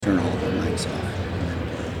turn all of our mics off.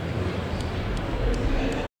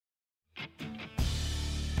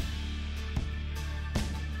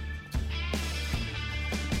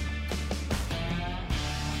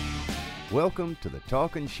 Welcome to the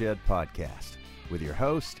Talkin' Shed Podcast with your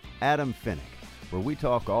host, Adam Finnick, where we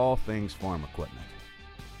talk all things farm equipment.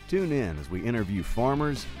 Tune in as we interview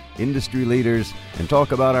farmers, industry leaders, and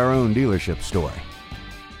talk about our own dealership story.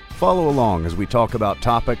 Follow along as we talk about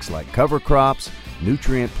topics like cover crops,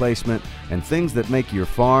 nutrient placement, and things that make your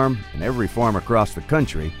farm and every farm across the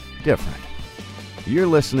country different. You're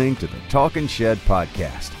listening to the Talkin' Shed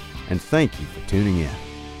Podcast, and thank you for tuning in.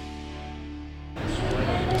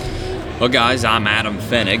 Well, guys, I'm Adam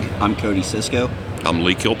Finnick. I'm Cody Cisco. I'm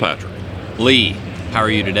Lee Kilpatrick. Lee, how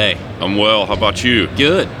are you today? I'm well. How about you?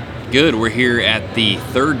 Good. We're here at the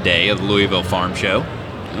third day of the Louisville Farm Show,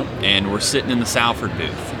 and we're sitting in the Salford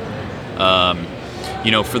booth.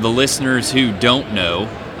 For the listeners who don't know,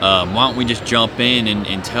 why don't we just jump in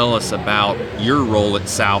and tell us about your role at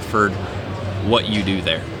Salford, what you do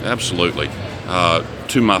there? Absolutely.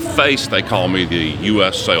 To my face, they call me the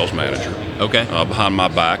U.S. sales manager. Okay. Behind my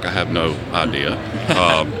back, I have no idea.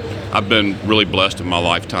 I've been really blessed in my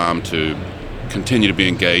lifetime to continue to be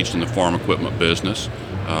engaged in the farm equipment business.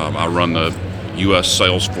 I run the U.S.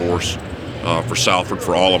 sales force for Salford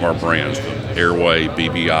for all of our brands, Airway,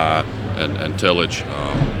 BBI, and Tillage.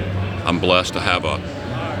 I'm blessed to have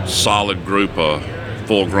a solid group of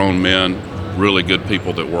full-grown men, really good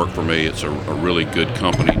people that work for me. It's a really good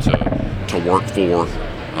company to work for,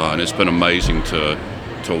 and it's been amazing to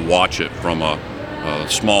watch it from a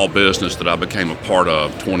small business that I became a part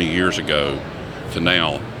of 20 years ago to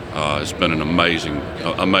now. It's been an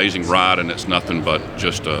amazing ride, and it's nothing but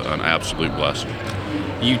just an absolute blessing.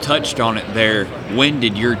 You touched on it there. When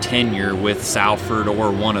did your tenure with Salford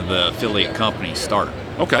or one of the affiliate companies start?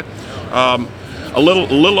 Okay. A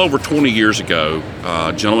little over 20 years ago,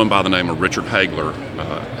 a gentleman by the name of Richard Hagler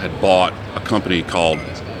had bought a company called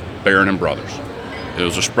Barron & Brothers. It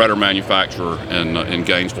was a spreader manufacturer in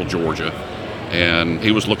Gainesville, Georgia, and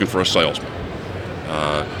he was looking for a salesman.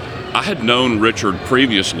 I had known Richard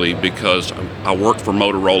previously because I worked for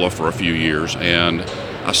Motorola for a few years, and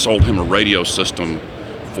I sold him a radio system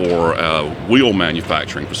for a wheel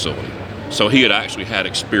manufacturing facility. So he had actually had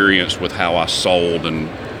experience with how I sold and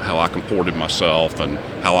how I comported myself and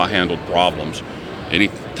how I handled problems.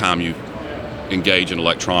 Anytime you engage in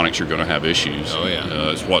electronics, you're going to have issues. Oh,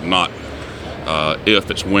 yeah. It's what not if,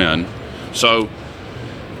 it's when. So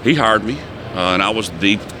he hired me, and I was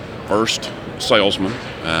the first salesman,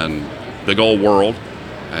 and big old world.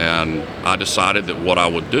 And I decided that what I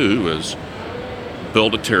would do is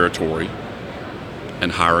build a territory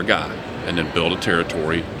and hire a guy, and then build a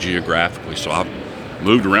territory geographically. So I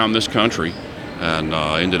moved around this country and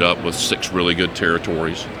ended up with 6 really good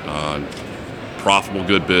territories, profitable,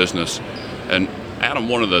 good business. And Adam,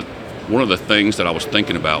 one of the things that I was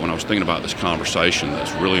thinking about when I was thinking about this conversation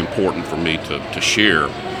that's really important for me to share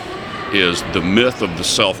is the myth of the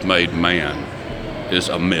self-made man is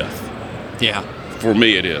a myth. Yeah. For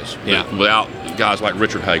me, it is. Yeah. Without guys like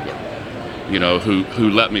Richard Hagler, who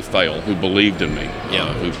let me fail, who believed in me,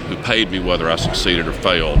 yeah. Who paid me whether I succeeded or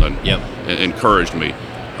failed, and encouraged me.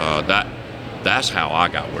 That's how I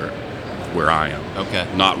got where I am. Okay.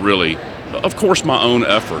 Not really, of course, my own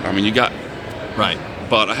effort. I mean, you got right,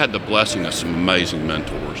 but I had the blessing of some amazing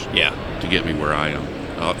mentors. Yeah. To get me where I am.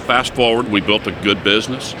 Fast forward, we built a good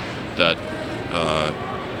business that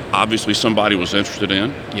obviously somebody was interested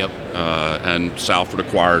in. Yep. And Salford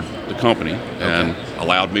acquired the company and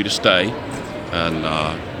allowed me to stay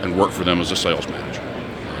and work for them as a sales manager.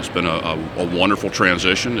 It's been a wonderful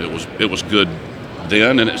transition. It was good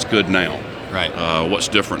then, and it's good now. Right. What's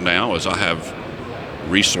different now is I have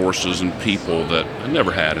resources and people that I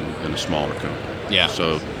never had in a smaller company. Yeah.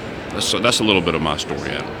 So that's a little bit of my story,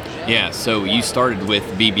 Adam. Yeah. So you started with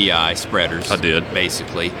BBI spreaders. I did.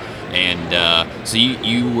 Basically. And so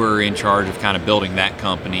you were in charge of kind of building that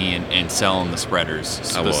company and selling the spreaders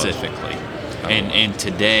specifically. And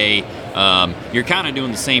today you're kind of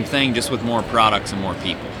doing the same thing, just with more products and more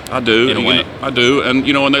people. I do. In a way. I do. And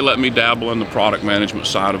and they let me dabble in the product management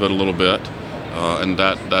side of it a little bit, and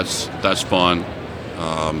that's fun.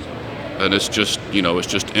 And it's just it's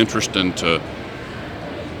just interesting to.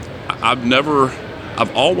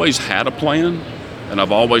 I've always had a plan, and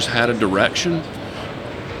I've always had a direction.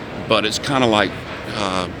 But it's kind of like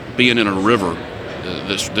being in a river,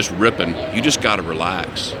 this ripping. You just got to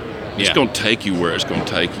relax. It's going to take you where it's going to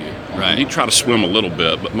take you. Right. You try to swim a little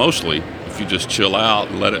bit, but mostly if you just chill out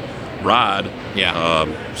and let it ride.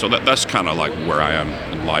 Yeah. So that's kind of like where I am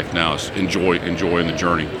in life now, is enjoying the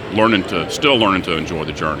journey, still learning to enjoy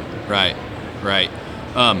the journey. Right.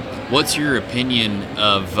 What's your opinion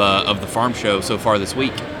of the farm show so far this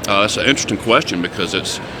week? That's an interesting question, because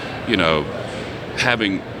it's,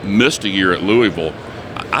 having missed a year at Louisville,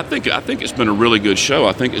 I think it's been a really good show.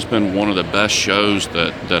 I think it's been one of the best shows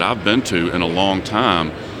that I've been to in a long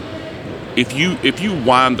time. If you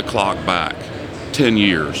wind the clock back 10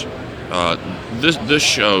 years, this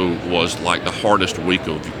show was like the hardest week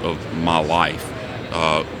of my life.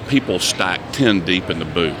 People stacked 10 deep in the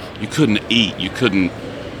booth. You couldn't eat.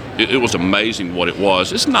 It was amazing what it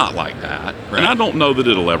was. It's not like that. Right. And I don't know that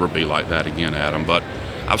it'll ever be like that again, Adam, but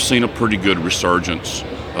I've seen a pretty good resurgence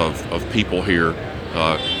of people here.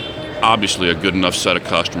 Obviously a good enough set of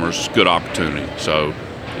customers, good opportunity. So,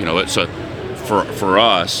 it's for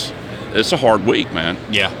us, it's a hard week, man.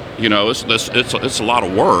 Yeah. It's a lot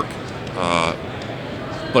of work,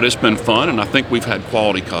 but it's been fun, and I think we've had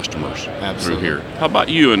quality customers through here. How about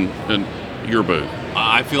you and your booth?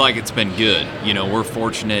 I feel like it's been good. We're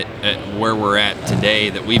fortunate at where we're at today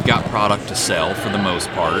that we've got product to sell for the most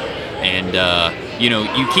part. And,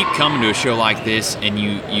 you keep coming to a show like this and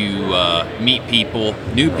you meet people,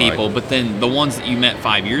 new people, but then the ones that you met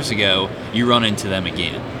 5 years ago, you run into them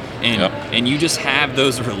again. And you just have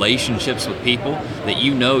those relationships with people that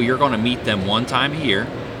you're going to meet them one time a year.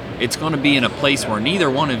 It's going to be in a place where neither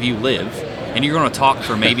one of you live, and you're going to talk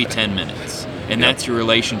for maybe 10 minutes. And that's your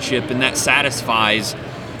relationship, and that satisfies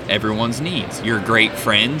everyone's needs. You're great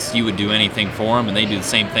friends. You would do anything for them, and they do the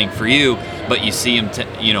same thing for you, but you see them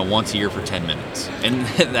once a year for 10 minutes. And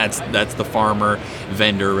that's the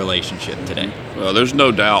farmer-vendor relationship today. Well, there's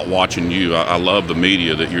no doubt watching you. I love the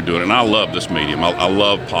media that you're doing, and I love this medium. I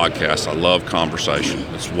love podcasts. I love conversation.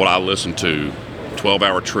 It's what I listen to,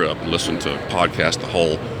 12-hour trip, listen to podcasts the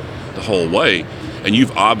whole way. And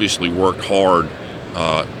you've obviously worked hard,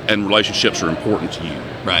 and relationships are important to you.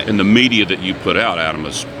 Right. And the media that you put out, Adam,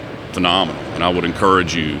 is phenomenal. And I would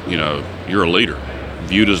encourage you, you're a leader,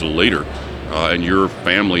 viewed as a leader, and your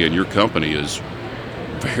family and your company is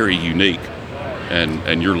very unique,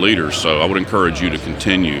 and your leaders. So I would encourage you to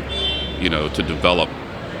continue, to develop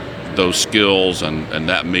those skills and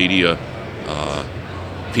that media. A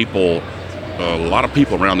lot of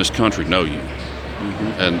people around this country know you.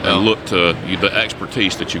 And look to the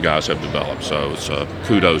expertise that you guys have developed. So it's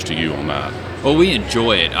kudos to you on that. Well, we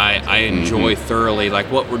enjoy it. I enjoy thoroughly.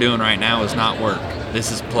 Like what we're doing right now is not work.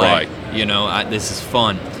 This is play. Right. This is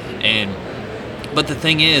fun. But the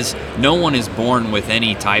thing is, no one is born with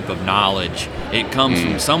any type of knowledge. It comes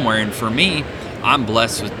from somewhere. And for me, I'm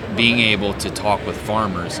blessed with being able to talk with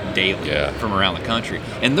farmers daily from around the country.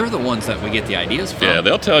 And they're the ones that we get the ideas from. Yeah,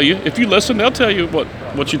 they'll tell you. If you listen, they'll tell you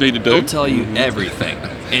what you need to do. They'll tell you everything.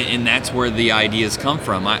 And that's where the ideas come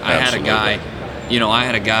from. I had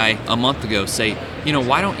a guy a month ago say,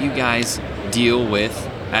 why don't you guys deal with,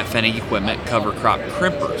 at Fennig Equipment, cover crop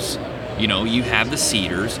crimpers? You have the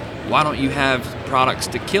seeders. Why don't you have products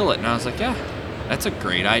to kill it? And I was like, yeah, that's a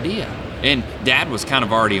great idea. And Dad was kind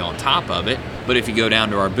of already on top of it. But if you go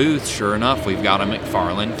down to our booth, sure enough, we've got a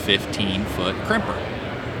McFarland 15-foot crimper.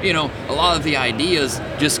 A lot of the ideas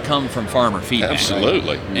just come from farmer feedback.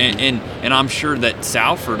 Absolutely. And I'm sure that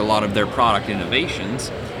Salford, a lot of their product innovations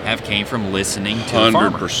have came from listening to the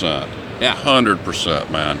farmer. 100%. Yeah.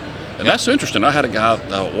 100%, man. And that's interesting. I had a guy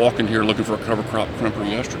walk in here looking for a cover crop crimper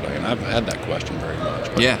yesterday, and I've had that question very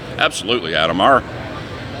much. But absolutely, Adam.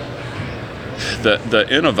 The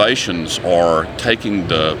innovations are taking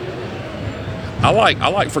I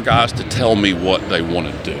like for guys to tell me what they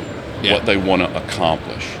want to do, what they want to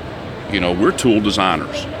accomplish. We're tool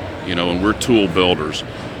designers, and we're tool builders.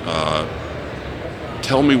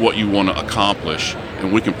 Tell me what you want to accomplish,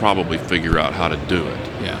 and we can probably figure out how to do it.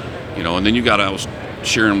 Yeah. And then I was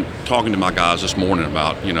talking to my guys this morning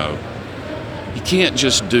about, you can't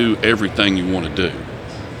just do everything you want to do.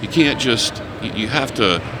 You can't just, you have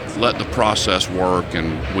to let the process work,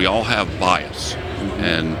 and we all have bias.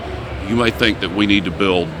 And you may think that we need to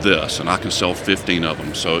build this, and I can sell 15 of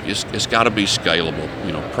them. So it's got to be scalable,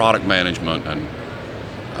 product management. And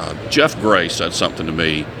Jeff Gray said something to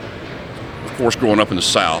me, of course, growing up in the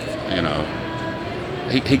South,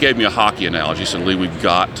 he gave me a hockey analogy. He said, Lee, we've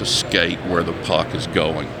got to skate where the puck is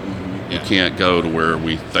going. We can't go to where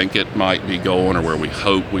we think it might be going or where we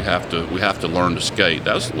hope. We have to learn to skate.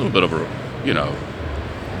 That's a little bit of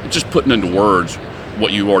a, just putting into words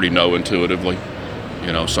what you already know intuitively.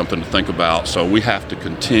 Something to think about. So we have to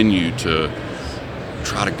continue to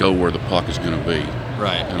try to go where the puck is going to be.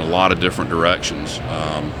 Right. In a lot of different directions.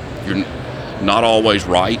 You're not always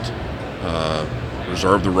right.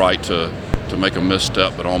 reserve the right to make a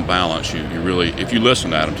misstep, but on balance, you really, if you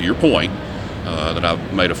listen, Adam, to your point that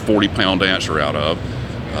I've made a 40-pound answer out of,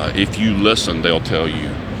 if you listen, they'll tell you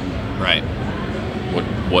Right.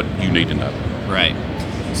 what you need to know. Right.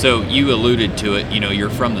 So you alluded to it, you're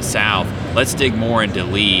from the South. Let's dig more into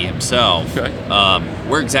Lee himself. Okay.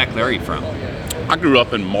 Where exactly are you from? I grew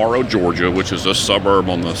up in Morrow, Georgia, which is a suburb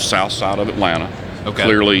on the south side of Atlanta. Okay.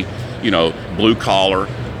 Clearly, blue collar,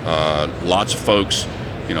 lots of folks,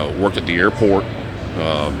 worked at the airport.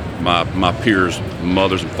 My peers'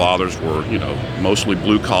 mothers and fathers were, mostly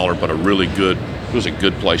blue collar, but it was a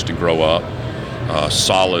good place to grow up.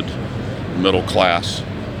 Solid middle class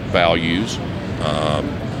values.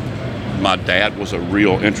 My dad was a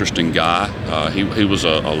real interesting guy. He was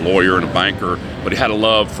a lawyer and a banker, but he had a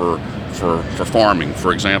love for farming.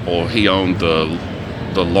 For example, he owned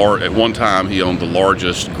at one time he owned the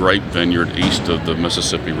largest grape vineyard east of the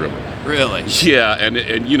Mississippi River. Really? Yeah,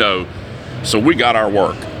 and so we got our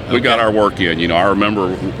work. We got our work in. I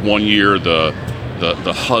remember one year the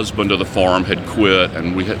husband of the farm had quit,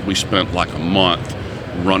 and we spent like a month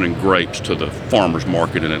running grapes to the farmers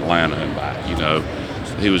market in Atlanta and back.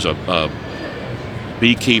 He was a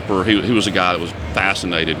beekeeper. He was a guy that was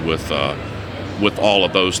fascinated with all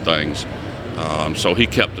of those things. So he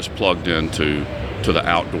kept us plugged into the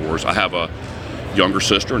outdoors. I have a younger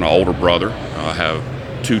sister and an older brother. I have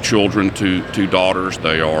 2 children, two daughters.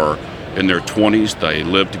 They are in their 20s. They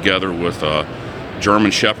live together with a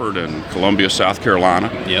German Shepherd in Columbia, South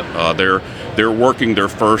Carolina. Yep. They're working their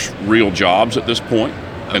first real jobs at this point,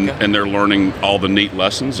 and they're learning all the neat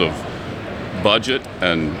lessons of budget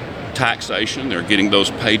and taxation. They're getting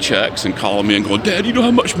those paychecks and calling me and going, "Dad, you know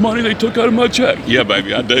how much money they took out of my check?" Yeah,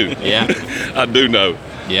 baby, I do. Yeah. I do know.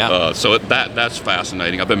 Yeah. So that's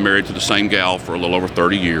fascinating. I've been married to the same gal for a little over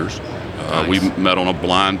 30 years. Nice. We met on a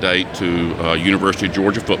blind date to a University of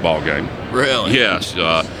Georgia football game. Really? Yes.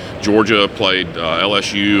 Georgia played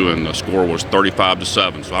LSU, and the score was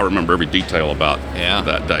 35-7. So I remember every detail about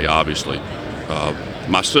that day, obviously.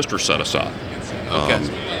 My sister set us up. Okay.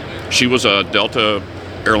 She was a Delta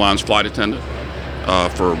Airlines flight attendant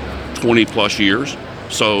for 20 plus years.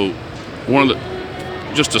 So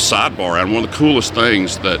just a sidebar, and one of the coolest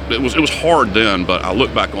things that it was hard then, but I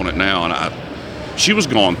look back on it now, and she was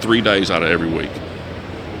gone 3 days out of every week.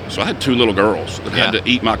 So I had 2 little girls that had to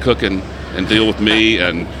eat my cooking and deal with me,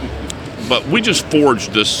 but we just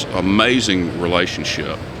forged this amazing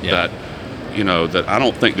relationship that I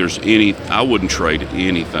don't think there's I wouldn't trade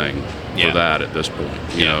anything for that at this point,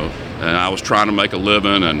 you know. And I was trying to make a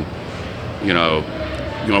living and,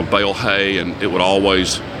 bale hay, and it would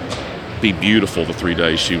always be beautiful the 3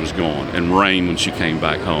 days she was gone, and rain when she came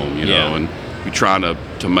back home, you know, and you're trying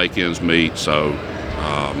to make ends meet. So,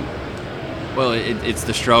 well, it's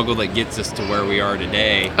the struggle that gets us to where we are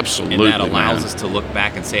today. Absolutely, and that allows man. us to look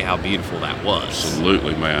back and say how beautiful that was.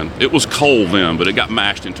 Absolutely, man. It was coal then, but it got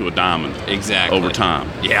mashed into a diamond. Exactly. Over time.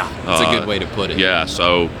 Yeah, that's a good way to put it. Yeah,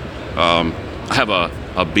 so I have a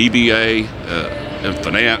BBA in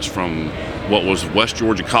finance from what was West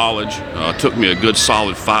Georgia College. Took me a good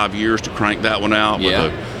solid 5 years to crank that one out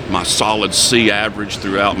with my solid C average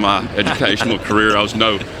throughout my educational career. I was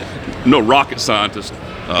no rocket scientist.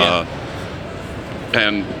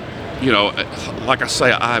 And, like I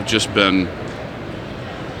say, I've just been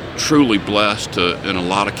truly blessed to, in a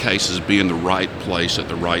lot of cases, be in the right place at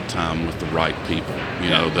the right time with the right people,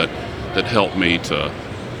 that helped me to,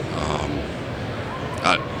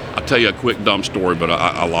 I'll tell you a quick dumb story, but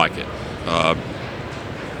I like it.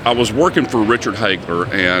 I was working for Richard Hagler,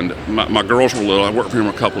 and my girls were little. I worked for him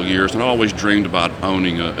a couple of years, and I always dreamed about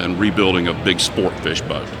owning and rebuilding a big sport fish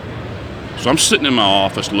boat. So I'm sitting in my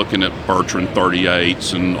office looking at Bertrand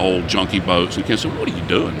 38s and old junky boats, and Ken said, "What are you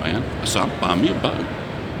doing, man?" I said, "I'm buying me a boat.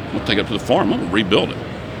 I'm going to take it up to the farm. I'm going to rebuild it."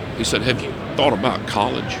 He said, "Have you thought about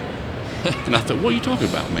college?" And I thought, "What are you talking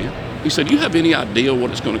about, man?" He said, "Do you have any idea what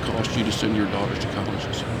it's going to cost you to send your daughters to college?"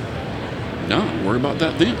 I said, "No, don't worry about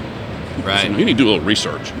that then." Right. Said, "You need to do a little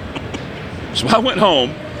research." So I went home,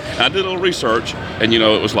 and I did a little research, and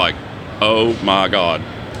it was like, oh my God.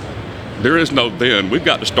 There is no then. We've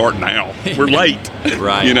got to start now. We're late.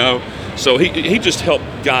 Right. So he just helped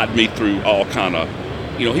guide me through all kind of,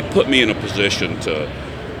 he put me in a position to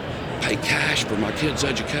pay cash for my kids'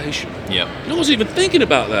 education. Yep. I wasn't even thinking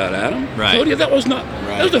about that, Adam. Right. Claudia, that was not,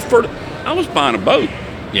 that was the first, I was buying a boat.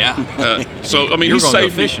 Yeah. So, I mean, You're he gonna go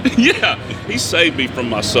saved me. fishing. Yeah. He saved me from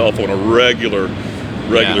myself on a regular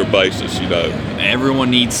basis,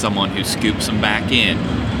 Everyone needs someone who scoops them back in,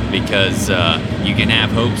 because you can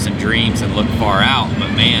have hopes and dreams and look far out,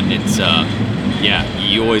 but man, it's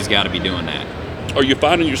you always got to be doing that. Are you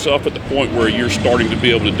finding yourself at the point where you're starting to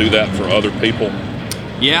be able to do that for other people?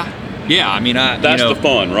 Yeah. I mean, That's the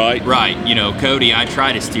fun, right? Right. Cody, I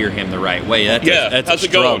try to steer him the right way. That's a how's it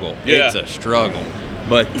struggle. going? Yeah. It's a struggle.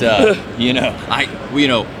 But I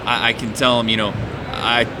can tell him,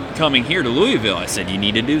 coming here to Louisville, I said, you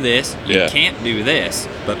need to do this. You can't do this,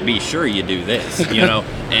 but be sure you do this.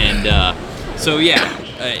 And so yeah.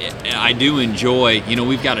 I do enjoy,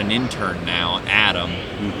 we've got an intern now, Adam,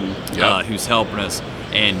 who's helping us.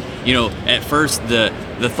 And, at first the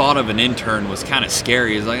thought of an intern was kind of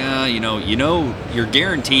scary. It's like, you're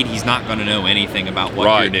guaranteed he's not going to know anything about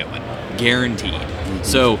what you're doing. Guaranteed.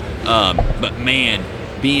 So, but man,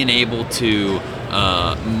 being able to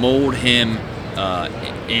mold him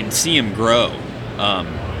and see him grow,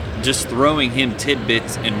 just throwing him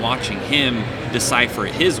tidbits and watching him decipher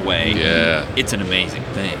it his way, it's an amazing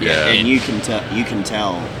thing. Yeah, and you can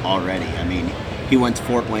tell already. I mean, he went to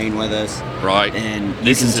Fort Wayne with us, right? And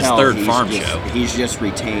this is his third farm show. He's just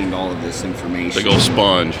retained all of this information. Big old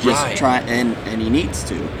sponge. Just try, and he needs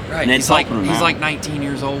to. Right. And he's like 19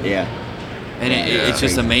 years old. Yeah. And it's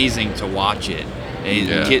just amazing to watch it.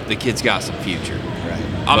 And the kid's got some future. Right.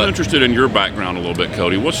 I'm interested in your background a little bit,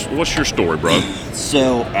 Cody. What's your story, bro?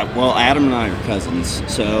 So, Adam and I are cousins.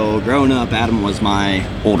 So, growing up, Adam was my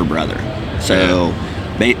older brother. So,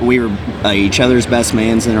 we were each other's best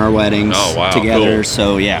mans in our weddings together.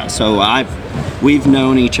 Cool. So, we've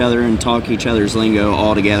known each other and talk each other's lingo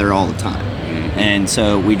all together all the time. Mm-hmm. And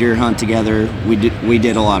so, we deer hunt together. We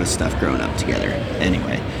did a lot of stuff growing up together.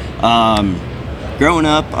 Anyway, growing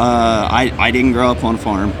up, I didn't grow up on a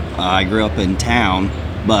farm. I grew up in town.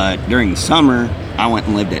 But during the summer, I went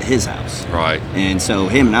and lived at his house. Right. And so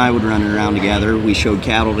him and I would run around together. We showed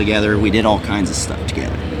cattle together. We did all kinds of stuff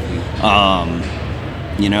together.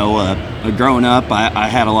 Growing up, I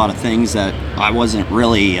had a lot of things that I wasn't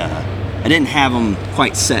really, I didn't have them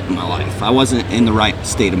quite set in my life. I wasn't in the right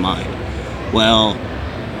state of mind. Well,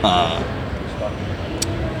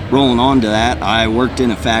 rolling on to that, I worked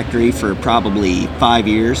in a factory for probably 5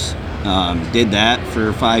 years. Did that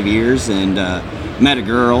for 5 years and met a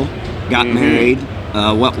girl, got married.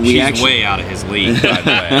 She's way out of his league, by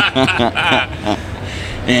the way.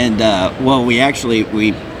 And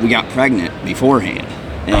we got pregnant beforehand,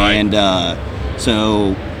 and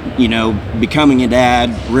so becoming a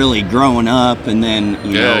dad, really growing up, and then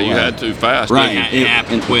you had to fast. Right, it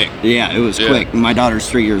happened quick. Yeah, it was quick. My daughter's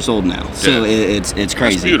 3 years old now, so it's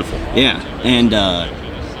crazy. That's beautiful. Yeah, and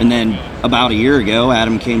then about a year ago,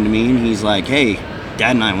 Adam came to me and he's like, "Hey,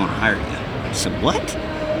 Dad and I want to hire you." I said, "What?"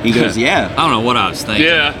 He goes, "Yeah." I don't know what I was thinking.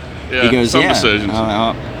 Yeah. He goes, Some "Yeah, decisions.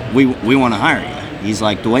 we want to hire you." He's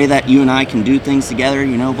like, "The way that you and I can do things together,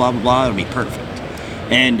 blah blah blah, it'll be perfect."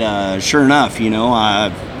 And sure enough,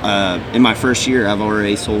 I've in my first year, I've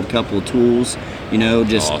already sold a couple of tools.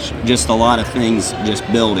 Just a lot of things, just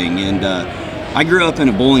building. And I grew up in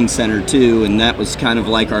a bowling center too, and that was kind of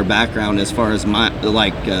like our background as far as so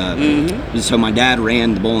my dad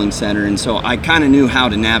ran the bowling center, and so I kind of knew how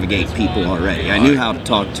to navigate people already. I knew how to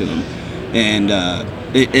talk to them, and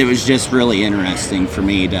it was just really interesting for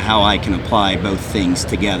me to how I can apply both things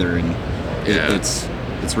together, and it's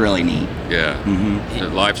really neat. Yeah,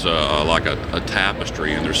 life's like a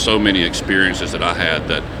tapestry, and there's so many experiences that I had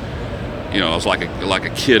that, I was like a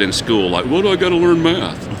kid in school, like, what do I got to learn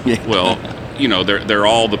math? Yeah. Well, they're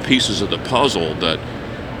all the pieces of the puzzle that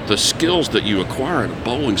the skills that you acquire at a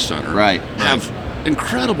bowling center have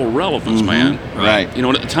incredible relevance, man. Right.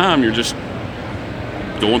 At the time you're just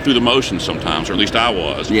going through the motions sometimes, or at least I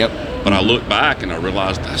was. Yep. But I look back and I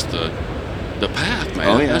realized that's the path, man.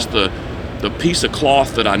 Oh, yeah. That's the piece of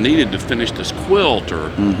cloth that I needed to finish this quilt, or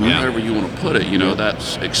however you want to put it. That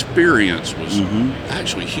experience was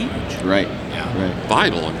actually huge. Right. Yeah. Right.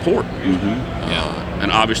 Vital, important.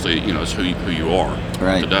 And obviously, it's who you are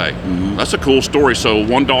today. That's a cool story. So,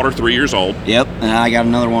 one daughter, 3 years old. Yep, and I got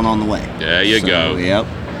another one on the way. There you go. Yep.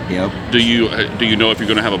 Do you know if you're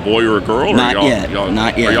going to have a boy or a girl? Not yet.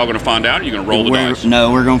 Not yet. Are y'all going to find out? Or are you going to roll the dice?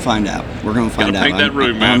 No, we're going to find out. We're going to find out. Paint that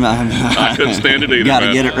room, man. I couldn't stand it either. Got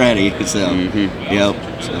to get it ready. So, yep.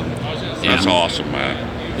 So that's awesome,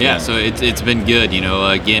 man. Yeah, so it's been good,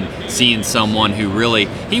 again, seeing someone who really,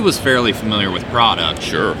 he was fairly familiar with product.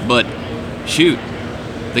 Sure. But, shoot,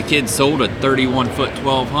 the kid sold a 31-foot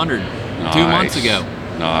 1200 2 months ago.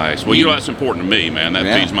 Nice. Well, that's important to me, man. That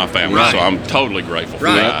feeds my family, so I'm totally grateful for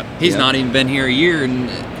that. He's not even been here a year, and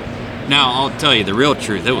now I'll tell you the real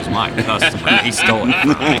truth. It was my customer. He stole it from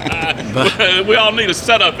me. But, we all need a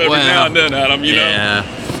setup every now and then, Adam, Yeah.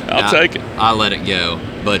 I'll take it. I let it go.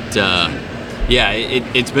 But,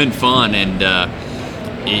 it's been fun, and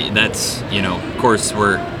that's, of course,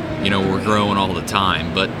 we're we're growing all the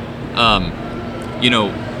time. But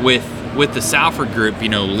with the Salford Group,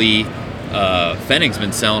 Lee Fennig's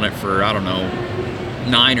been selling it for, I don't know,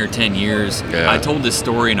 9 or 10 years. Yeah. I told this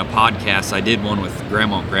story in a podcast. I did one with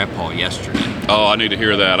Grandma and Grandpa yesterday. Oh, I need to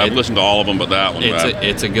hear that. I've listened to all of them, but that one.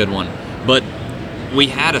 It's a good one. But we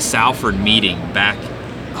had a Salford meeting back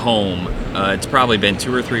home. It's probably been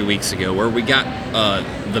 2 or 3 weeks ago, where we got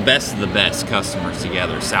the best of the best customers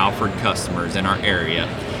together, Salford customers in our area,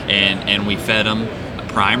 and we fed them a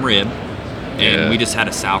prime rib, and we just had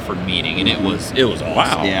a Salford meeting, and it was awesome.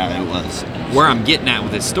 Wow. Yeah, it was. Where I'm getting at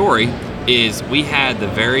with this story is we had the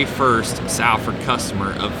very first Salford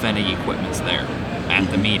customer of Fennig Equipment's there at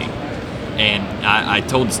the meeting. And I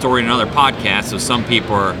told the story in another podcast, so some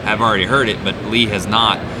people have already heard it, but Lee has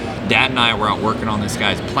not. Dad and I were out working on this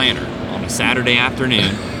guy's planter on a Saturday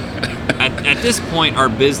afternoon. At this point, our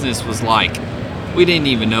business was like, we didn't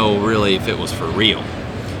even know really if it was for real.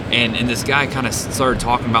 And this guy kind of started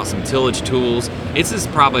talking about some tillage tools. This is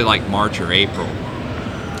probably like March or April.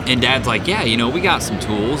 And Dad's like, yeah, we got some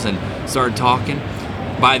tools, and started talking.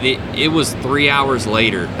 It was 3 hours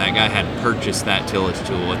later, that guy had purchased that tillage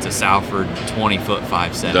tool. It's a Salford 20-foot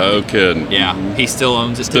 570. No kidding. Yeah, he still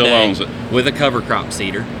owns it Still today. owns it. With a cover crop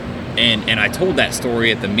seeder. And I told that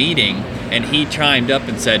story at the meeting, and he chimed up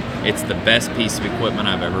and said, it's the best piece of equipment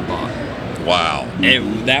I've ever bought. Wow.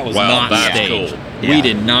 That was Wow, not that's staged. cool. We Yeah.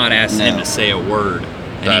 did not ask him No. to say a word.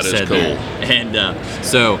 And That he is said cool. that. And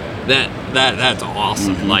so that's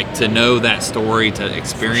awesome. Like, to know that story, to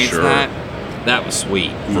experience Sure. that was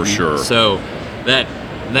sweet. For sure. So that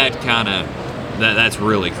kind of that's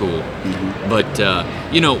really cool. But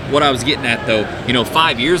what I was getting at, though,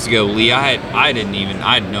 5 years ago, Lee, I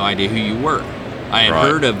had no idea who you were. I had Right.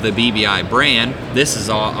 heard of the BBI brand. This is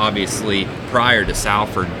all obviously prior to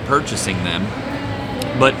Salford purchasing them.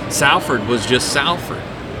 But Salford was just Salford.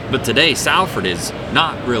 But today, Salford is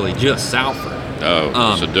not really just Salford.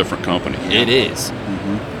 Oh, it's a different company. It is.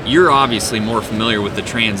 You're obviously more familiar with the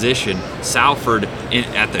transition. Salford,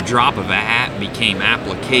 at the drop of a hat, became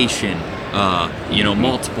application,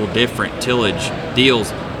 multiple different tillage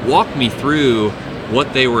deals. Walk me through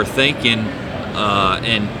what they were thinking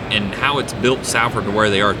and how it's built Salford to where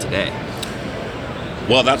they are today.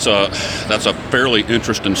 Well, that's a fairly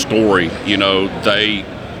interesting story.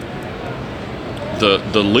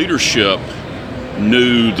 The leadership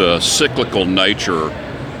knew the cyclical nature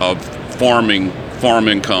of farm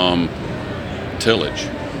income tillage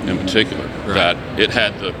in particular, Right. that it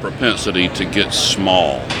had the propensity to get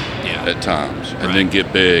small at times and then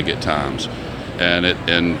get big at times, and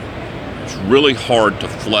it's really hard to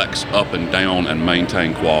flex up and down and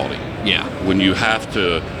maintain quality. Yeah. When you have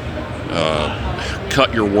to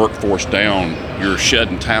cut your workforce down, you're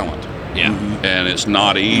shedding talent. Yeah. And it's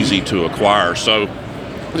not easy to acquire. So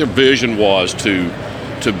their vision was to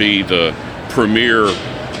be the premier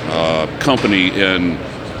company in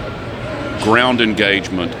ground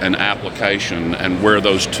engagement and application, and where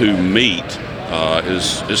those two meet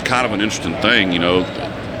is kind of an interesting thing.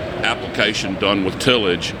 Application done with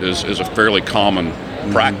tillage is a fairly common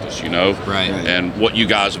practice, Right. And what you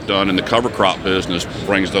guys have done in the cover crop business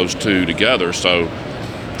brings those two together. So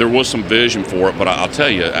there was some vision for it, but I'll tell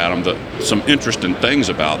you, Adam, that some interesting things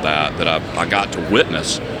about that I got to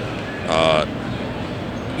witness.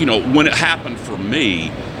 When it happened for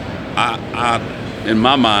me, I in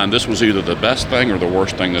my mind, this was either the best thing or the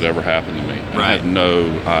worst thing that ever happened to me. Right. I had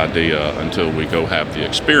no idea until we go have the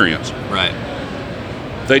experience. Right.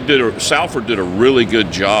 Salford did a really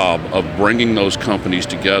good job of bringing those companies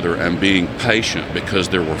together and being patient, because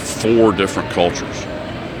there were 4 different cultures,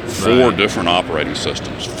 4 Right. different operating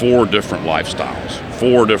systems, 4 different lifestyles,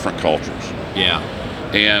 4 different cultures. Yeah.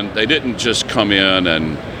 And they didn't just come in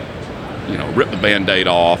and rip the Band-Aid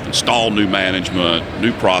off, install new management,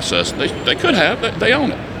 new process. They could have. They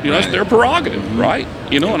own it. It's their prerogative, right?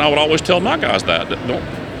 And I would always tell my guys that don't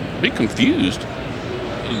be confused.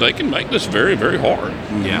 They can make this very, very hard.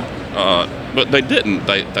 Yeah. But they didn't.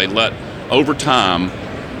 They let, over time,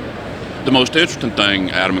 the most interesting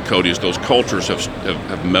thing, Adam and Cody, is those cultures have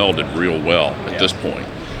melded real well at this point.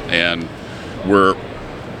 And we're,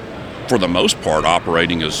 for the most part,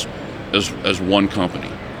 operating as one company.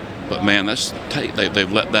 But man,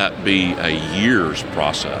 they've let that be a year's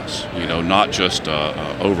process, not just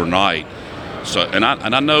overnight. So, and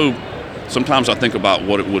I know sometimes I think about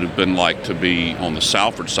what it would have been like to be on the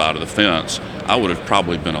Salford side of the fence. I would have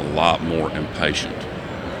probably been a lot more impatient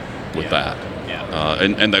with that. Yeah.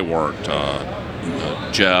 And they weren't.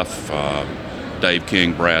 Jeff, Dave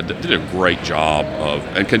King, Brad did a great job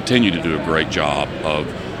and continue to do a great job of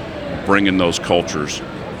bringing those cultures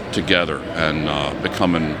together and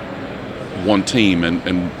becoming one team,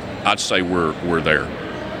 and I'd say we're there.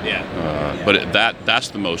 Yeah. But that's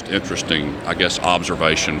the most interesting, I guess,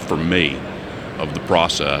 observation for me of the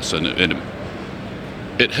process, and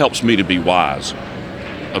it helps me to be wise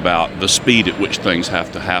about the speed at which things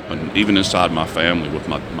have to happen, even inside my family with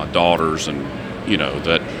my daughters, and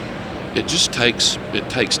that it just takes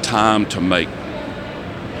time to make.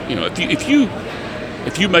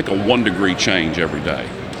 If you make a 1 degree change every day,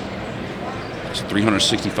 it's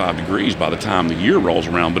 365 degrees by the time the year rolls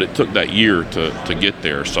around, but it took that year to get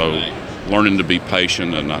there. So learning to be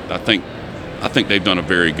patient, and I think they've done a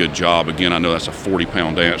very good job. Again, I know that's a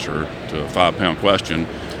 40-pound answer to a 5-pound question,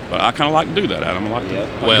 but I kind of like to do that, Adam. I like to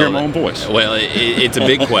hear my own voice. Well, it's a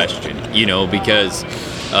big question, because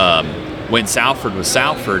when Salford was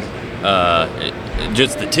Salford,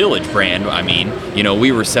 just the tillage brand,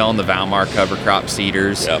 we were selling the Valmar cover crop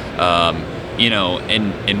seeders, and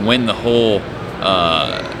when the whole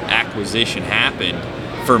acquisition happened,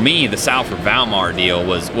 for me, the Salford Valmar deal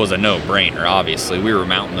was a no-brainer. Obviously, we were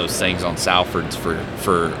mounting those things on Salfords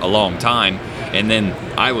for a long time, and then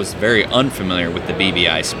I was very unfamiliar with the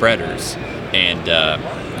BBI spreaders, and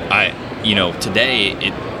today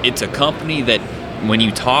it's a company that when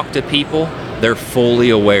you talk to people, they're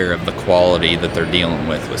fully aware of the quality that they're dealing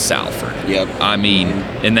with Salford. Yep.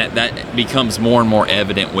 And that becomes more and more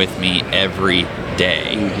evident with me every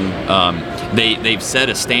day. They've set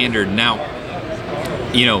a standard now.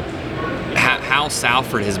 How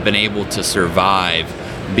Salford has been able to survive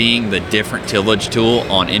being the different tillage tool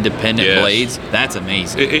on independent blades, that's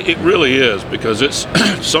amazing. It really is, because it's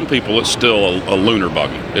some people it's still a lunar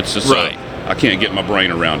buggy. It's just right. I can't get my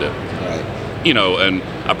brain around it. Right. And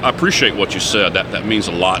I appreciate what you said. That means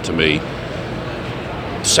a lot to me.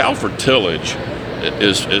 Salford tillage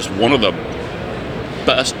is one of the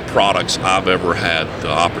best products I've ever had the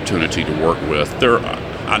opportunity to work with.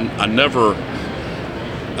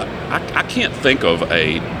 I can't think of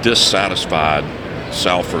a dissatisfied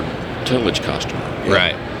Salford tillage customer.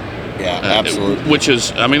 Right. Yeah, absolutely. Which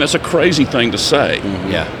is, that's a crazy thing to say.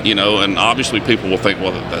 Yeah. And obviously people will think,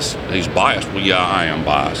 well, he's biased. Well, yeah, I am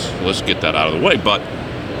biased. Let's get that out of the way. But,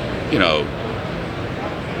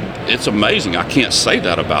 it's amazing. I can't say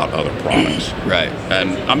that about other products. Right.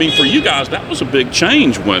 And, for you guys, that was a big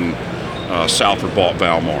change when Salford bought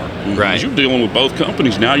Valmar. Right. You're dealing with both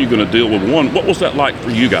companies. Now you're going to deal with one. What was that like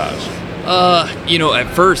for you guys?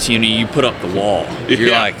 At first, you put up the wall.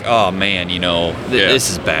 You're like, oh man, this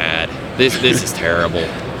is bad. This is terrible.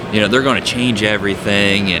 They're going to change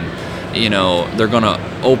everything, and they're going to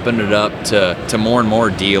open it up to more and more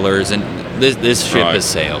dealers, and this ship has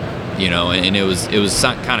sailed. And it was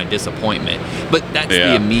some kind of disappointment. But that's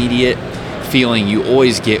the immediate feeling you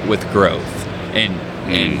always get with growth,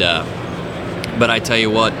 but I tell you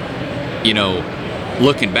what,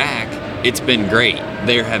 looking back, it's been great.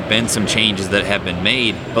 There have been some changes that have been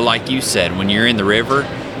made, but like you said, when you're in the river,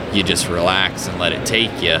 you just relax and let it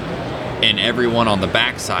take you. And everyone on the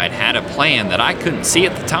backside had a plan that I couldn't see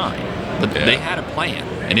at the time, but they had a plan,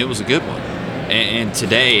 and it was a good one. And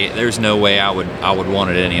today, there's no way I would want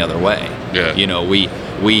it any other way. Yeah. We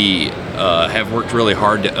have worked really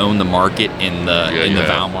hard to own the market in the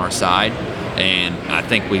Valmar side, and I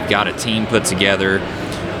think we've got a team put together.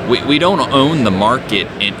 We don't own the market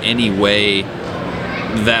in any way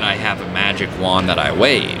that I have a magic wand that I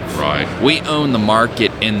wave. Right. We own the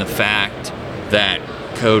market in the fact that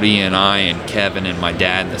Cody and I and Kevin and my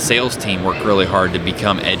dad and the sales team work really hard to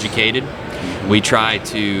become educated. We try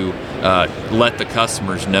to let the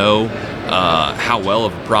customers know how well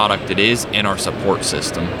of a product it is in our support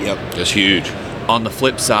system. Yep. That's huge. On the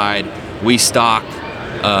flip side, we stock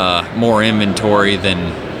more inventory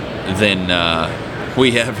than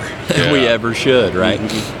we ever should, right?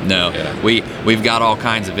 No, we've got all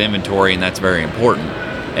kinds of inventory, and that's very important.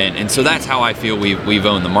 And so that's how I feel we've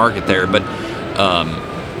owned the market there. But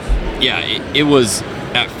it was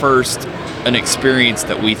at first an experience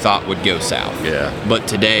that we thought would go south. Yeah. But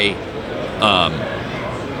today,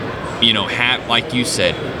 like you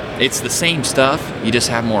said, it's the same stuff. You just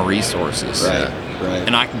have more resources. Right.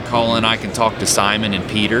 And I can call in. I can talk to Simon and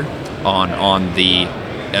Peter on the.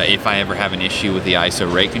 If I ever have an issue with the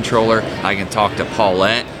ISO rate controller, I can talk to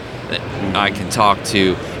Paulette. I can talk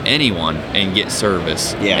to anyone and get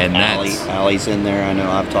service. Yeah, and Allie's in there. I know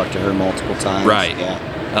I've talked to her multiple times. Right.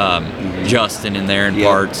 Yeah. Justin in there in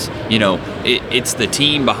parts. It's the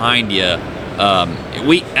team behind you.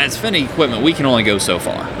 We as Finnick Equipment, we can only go so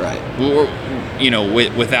far. Right.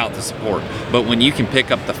 Without the support. But when you can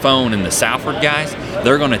pick up the phone and the Salford guys,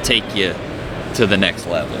 they're going to take you to the next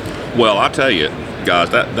level. Well, I tell you, guys,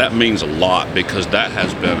 that means a lot, because that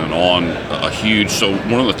has been a huge. So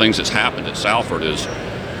one of the things that's happened at Salford is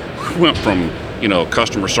we went from a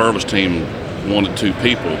customer service team, 1 to 2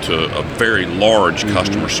 people, to a very large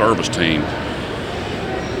customer service team,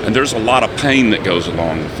 and there's a lot of pain that goes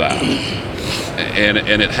along with that, and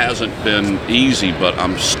it hasn't been easy, but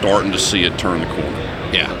I'm starting to see it turn the corner.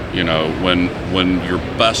 Yeah. When your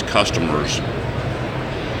best customers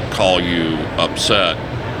call you upset,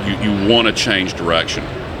 you want to change direction.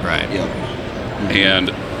 Right. Yep.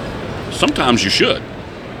 And sometimes you should.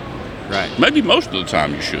 Right. Maybe most of the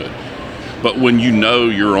time you should. But when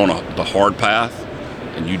you're on the hard path,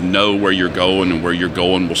 and you know where you're going, and where you're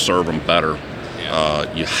going will serve them better,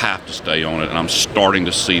 you have to stay on it. And I'm starting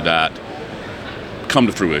to see that come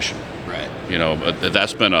to fruition. Right. But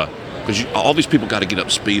that's been because all these people got to get up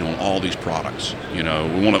to speed on all these products. We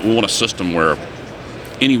want a system where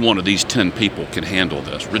any one of these 10 people can handle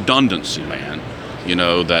this. Redundancy, man.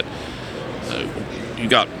 That you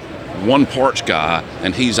got one parts guy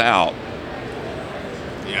and he's out.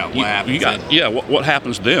 Yeah, what happens? What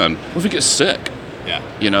happens then? What if he gets sick? Yeah.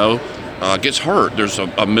 Gets hurt? There's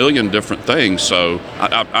a million different things. So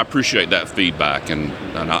I appreciate that feedback, and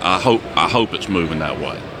I hope it's moving that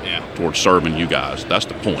way. Yeah. Towards serving you guys. That's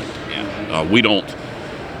the point. Yeah. We don't.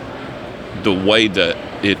 The way that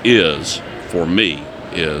it is for me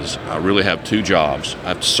is I really have 2 jobs. I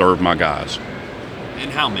have to serve my guys.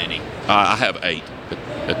 And how many? I have 8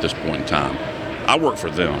 at this point in time. I work for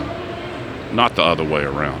them, not the other way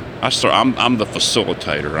around. I'm the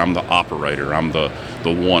facilitator. I'm the operator. I'm the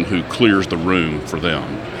one who clears the room for them.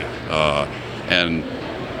 And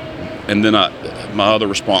then my other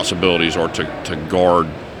responsibilities are to guard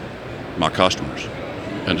my customers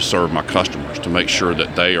and to serve my customers, to make sure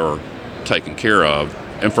that they are taken care of.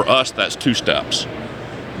 And for us, that's 2 steps.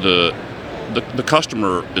 The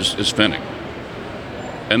customer is Pfennig,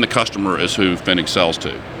 and the customer is who Pfennig sells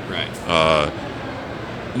to. Right.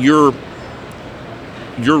 Your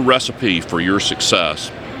recipe for your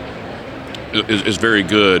success is very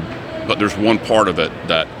good, but there's one part of it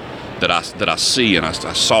that I see, and I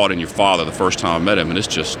saw it in your father the first time I met him, and it's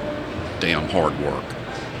just damn hard work.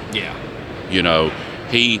 Yeah.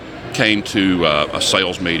 He came to a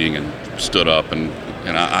sales meeting and stood up, and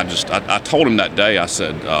I told him that day, I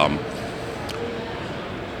said,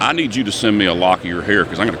 I need you to send me a lock of your hair,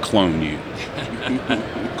 because I'm going to clone you.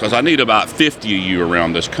 Because I need about 50 of you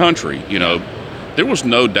around this country. There was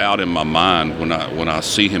no doubt in my mind when I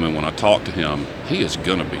see him and when I talk to him, he is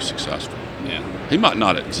going to be successful. Yeah. He might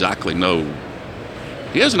not exactly know.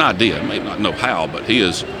 He has an idea. He may not know how, but he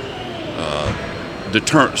is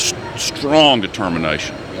strong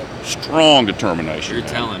determination. Strong determination. You're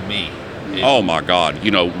telling me. Oh my God!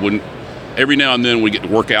 When every now and then we get to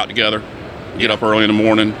work out together, get up early in the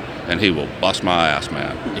morning, and he will bust my ass,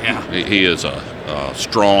 man. Yeah. He is a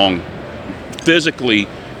strong, physically,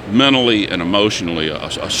 mentally, and emotionally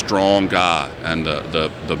a strong guy, and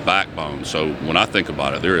the backbone. So when I think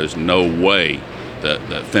about it, there is no way that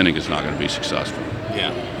Pfennig is not going to be successful.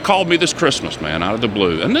 Yeah. Called me this Christmas, man, out of the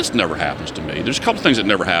blue, and this never happens to me. There's a couple things that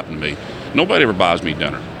never happen to me. Nobody ever buys me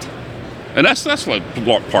dinner, and that's like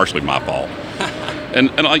partially my fault.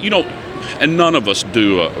 and none of us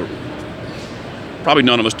do probably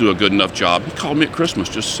none of us do a good enough job. He called me at Christmas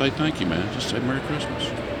just to say thank you, man. Just say Merry Christmas.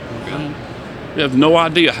 Good. You have no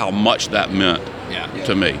idea how much that meant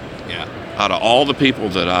to me. Yeah. Out of all the people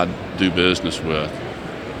that I do business with,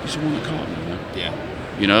 he's the one that called me, man. Yeah.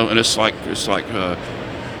 And it's like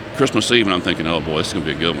Christmas Eve, and I'm thinking, oh boy, this is gonna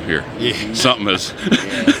be a good one here. Yeah. Something is,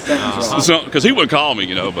 because he wouldn't call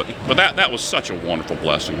me, but that was such a wonderful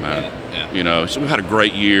blessing, man. Yeah. So we had a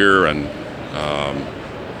great year, and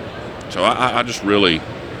so I just really,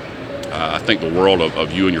 I think the world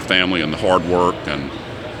of you and your family and the hard work, and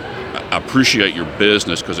I appreciate your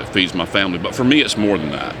business because it feeds my family. But for me, it's more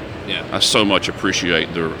than that. Yeah. I so much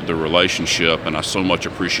appreciate the relationship, and I so much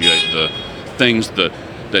appreciate the things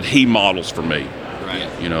that he models for me. Right.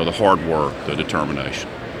 The hard work, the determination.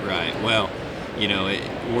 Right. Well,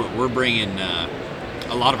 we're bringing a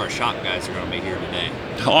lot of our shop guys are going to be here today.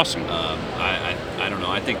 Awesome. I don't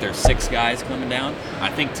know. I think there's 6 guys coming down. I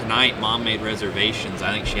think tonight Mom made reservations.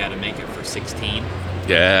 I think she had to make it for 16.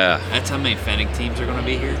 Yeah. That's how many Pfennig teams are going to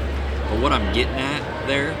be here. But what I'm getting at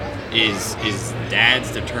there is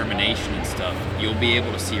Dad's determination and stuff. You'll be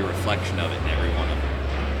able to see a reflection of it in every one of them.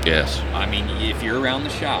 Yes. I mean, if you're around the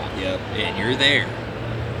shop and you're there,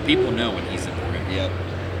 people know when he's in the room. Yep.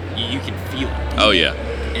 You can feel it. Oh yeah.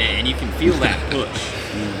 And you can feel that push.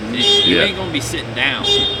 You ain't gonna be sitting down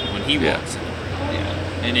when he walks in the room.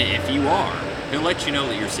 Yeah. And if you are, he'll let you know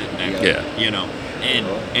that you're sitting down. Yeah.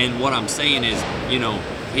 And what I'm saying is, you know,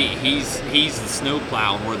 he's the snow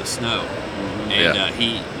plow and we're the snow,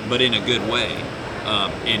 and but in a good way.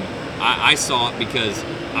 And I saw it because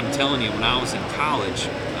I'm telling you, when I was in college,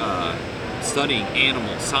 studying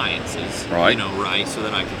animal sciences, Right. you know, right, so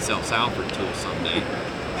that I could sell Salford tools someday.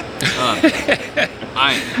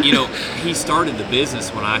 He started the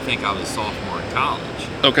business when I think I was a sophomore in college.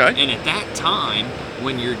 Okay. And at that time,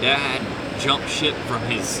 when your dad jumped ship from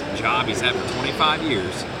his job he's had for 25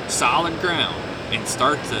 years, solid ground, and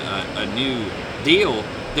starts a new deal,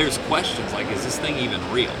 there's questions like, is this thing even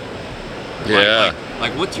real? Yeah.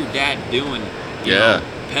 Like what's your dad doing, you know,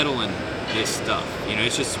 peddling this stuff? You know,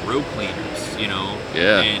 it's just road cleaners, you know?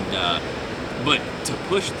 Yeah. And, but to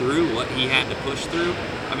push through what he had to push through,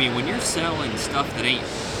 I mean, when you're selling stuff that ain't,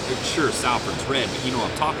 sure, Salford's red, but you know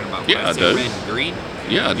what I'm talking about. When I say red and green,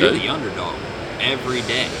 Yeah, I you're do. the underdog every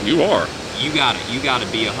day. You are. You gotta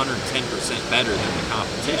be 110% better than the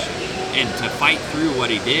competition. And to fight through what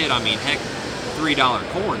he did, I mean, heck, $3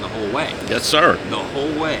 corn the whole way. Yes, sir. The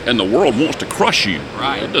whole way. And the world wants to crush you.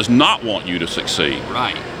 Right. It does not want you to succeed.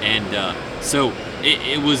 Right. And so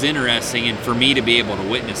it was interesting, and for me to be able to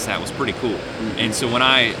witness that was pretty cool. And so when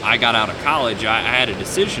I got out of college, I had a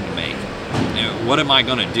decision to make. You know, what am I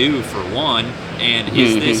going to do, for one, and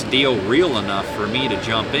is this deal real enough for me to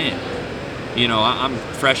jump in? You know, I'm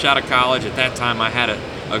fresh out of college. At that time, I had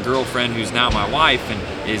a girlfriend who's now my wife,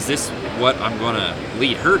 and is this what I'm going to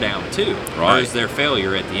lead her down to? Right. Or is there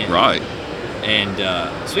failure at the end? Right. And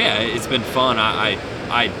so yeah, it's been fun. I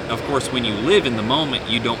of course, when you live in the moment,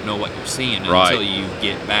 you don't know what you're seeing until you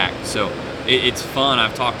get back. So it's fun.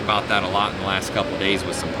 I've talked about that a lot in the last couple of days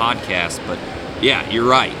with some podcasts. But yeah, you're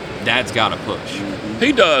right. Dad's got to push.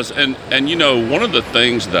 He does, and you know, one of the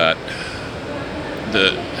things that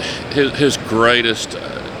his greatest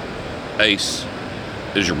ace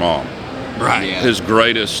is your mom. Right. Yeah. His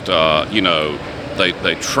greatest, you know,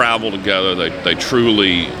 they travel together. They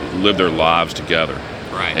truly live their lives together.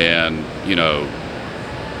 Right. And you know,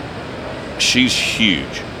 she's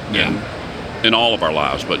huge in all of our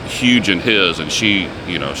lives, but huge in his. And she,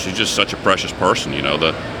 you know, she's just such a precious person. You know,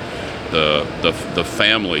 the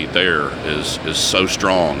family there is so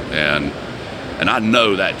strong, and I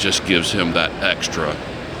know that just gives him that extra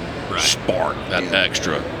spark, that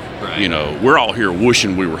extra. Right. You know, we're all here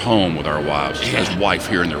wishing we were home with our wives, his wife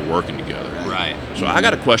here, and they're working together. Right. So I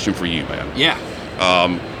got a question for you, man. Yeah.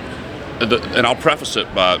 And I'll preface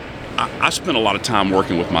it by I spent a lot of time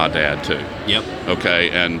working with my dad too. Yep. Okay,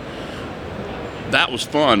 and that was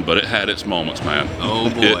fun, but it had its moments, man. Oh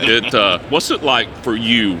boy. What's it like for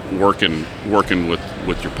you working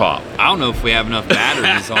with your pop? I don't know if we have enough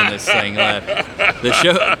batteries on this thing left.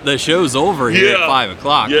 The show's over here at 5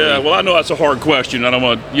 o'clock. Yeah. Well, I know that's a hard question. I don't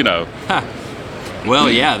want to, you know. Well,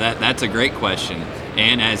 yeah, that's a great question.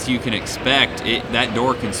 And as you can expect, that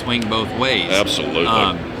door can swing both ways. Absolutely.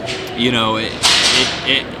 You know,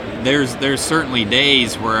 there's certainly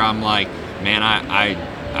days where I'm like, man,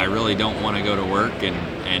 I really don't want to go to work and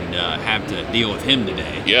have to deal with him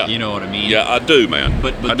today. Yeah. You know what I mean? Yeah, I do, man.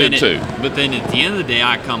 But I do too. But then at the end of the day,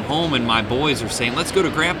 I come home and my boys are saying, let's go to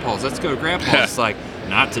Grandpa's. Let's go to Grandpa's. It's like,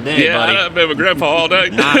 not today, buddy. I've been with Grandpa all day.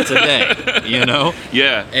 Not today, you know?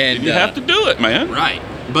 Yeah. And you have to do it, man. Right.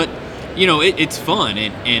 But, you know, it's fun.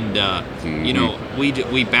 And you know,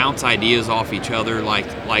 we bounce ideas off each other like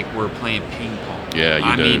we're playing ping pong. Yeah,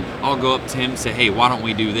 you do. I mean, I'll go up to him and say, hey, why don't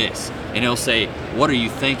we do this? And he'll say, what are you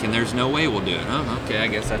thinking? There's no way we'll do it. Oh, okay, I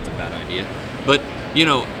guess that's a bad idea. But, you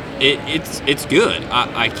know, it's good.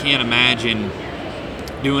 I can't imagine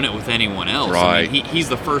doing it with anyone else. Right. I mean, he's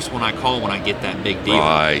the first one I call when I get that big deal.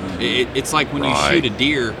 Right. It's like when you shoot a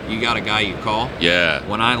deer, you got a guy you call. Yeah.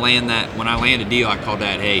 When I land a deal, I call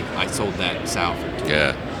Dad, hey, I sold that in Salford.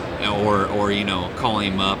 Yeah. Or you know, call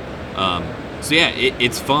him up. So yeah,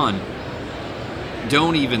 it's fun.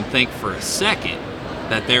 Don't even think for a second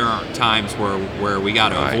that there aren't times where we got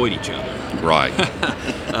to avoid each other. Right.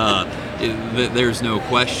 There's no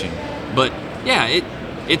question. But yeah,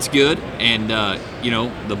 it's good, and you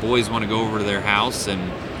know, the boys want to go over to their house, and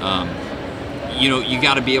you know, you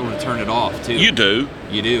got to be able to turn it off too. You do.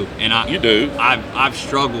 You do. And You do. I've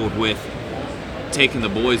struggled with taking the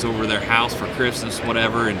boys over to their house for Christmas,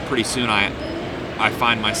 whatever, and pretty soon I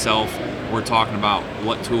find myself, we're talking about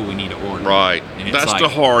what tool we need to order. Right. And it's That's like, the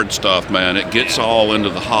hard stuff, man. It gets all into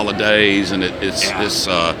the holidays, and it's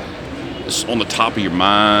on the top of your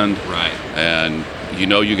mind. Right. And you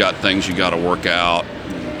know you got things you got to work out.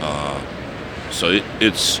 So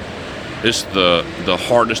it's the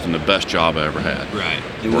hardest and the best job I ever had. Right.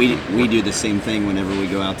 And we do the same thing whenever we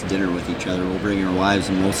go out to dinner with each other. We'll bring our wives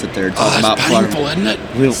and we'll sit there and talk about It's farm. painful, isn't it?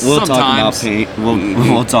 We'll talk about Sometimes. paint.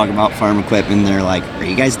 We'll talk about farm equipment. And they're like, "Are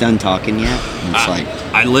you guys done talking yet?" And it's like,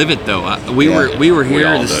 I live it though. We Yeah. were We here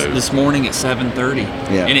all this, do. this morning at 7:30.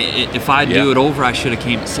 Yeah. And if I do Yeah. it over, I should have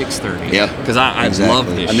came at 6:30. Yeah. Because I Exactly.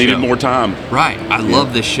 love this I needed show. more time. Right. I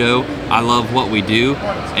love this show. I love what we do,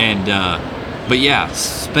 and but yeah,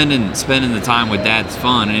 spending the time with Dad's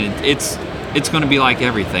fun, and it's going to be like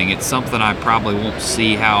everything. It's something I probably won't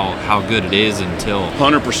see how good it is until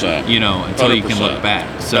 100%. you can 100%. look back.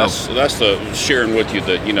 So that's the sharing with you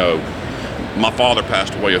that my father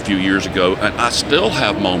passed away a few years ago, and I still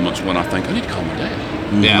have moments when I think I need to call my dad.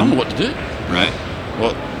 Yeah. I don't know what to do. right,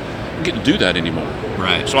 Well, I don't get to do that anymore.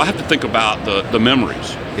 right, So I have to think about the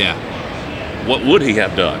memories. yeah, What would he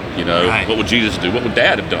have done? Right. What would Jesus do? What would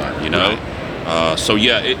Dad have done? So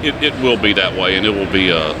yeah, it will be that way, and it will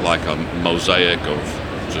be like a mosaic of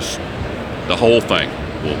just the whole thing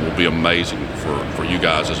will be amazing for you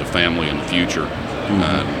guys as a family in the future.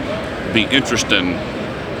 Be interesting.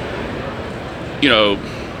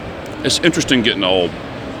 It's interesting getting old,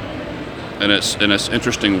 and it's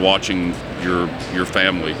interesting watching your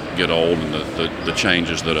family get old and the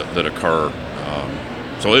changes that occur.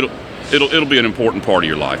 So it'll be an important part of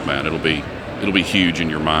your life, man. It'll be huge in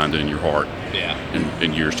your mind and in your heart yeah.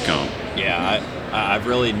 in years to come. Yeah, I've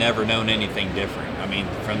really never known anything different. I mean,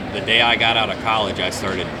 from the day I got out of college, I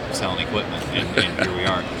started selling equipment, and here we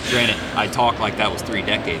are. Granted, I talk like that was 3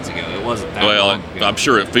 decades ago. It wasn't that Well, long ago. I'm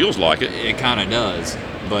sure it feels like it. It kind of does,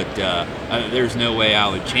 but there's no way I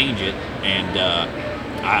would change it, and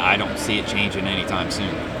I don't see it changing anytime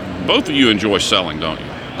soon. Both of you enjoy selling, don't you?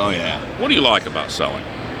 "Oh yeah, What do you like about selling?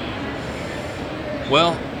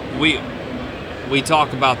 Well, we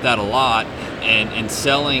talk about that a lot, and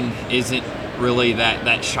selling isn't really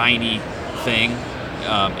that shiny thing.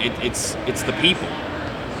 It's the people.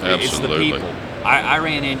 It's the Absolutely. people. I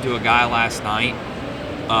ran into a guy last night,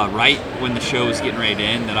 right when the show was getting ready to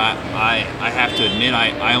end, that I have to admit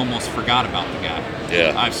I almost forgot about the guy.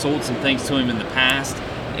 Yeah. I've sold some things to him in the past,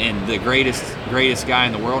 and the greatest guy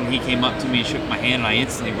in the world, and he came up to me and shook my hand, and I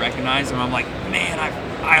instantly recognized him. I'm like, man,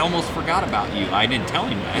 I almost forgot about you. I didn't tell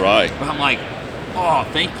him that. Right. But I'm like, oh,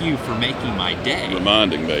 thank you for making my day.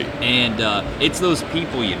 Reminding me. And it's those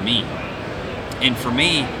people you meet. And for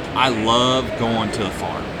me, I love going to the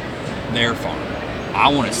farm, their farm. I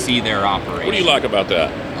want to see their operation. What do you like about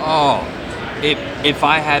that? Oh, if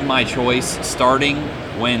I had my choice, starting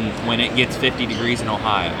when it gets 50 degrees in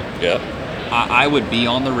Ohio, Yeah. I would be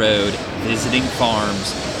on the road visiting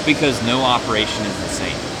farms, because no operation is the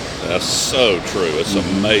same. That's so true. It's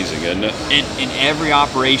amazing, isn't it? And every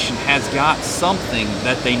operation has got something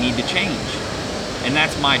that they need to change. And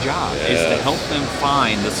that's my job, is to Yes. help them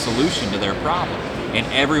find the solution to their problem. And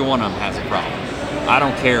every one of them has a problem. I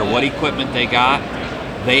don't care what equipment they got,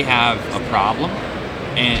 they have a problem.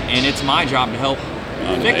 And it's my job to help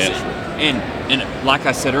fix it. And like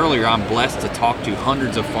I said earlier, I'm blessed to talk to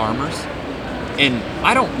hundreds of farmers. And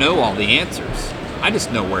I don't know all the answers. I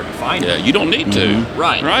just know where to find Yeah, them. you don't need to.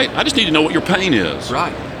 Right. Right? I just need to know what your pain is.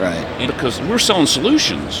 Right. right." And Because we're selling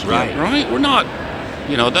solutions. Right. Right? We're not,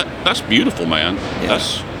 that's beautiful, man. Yeah.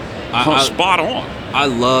 That's I- spot on. I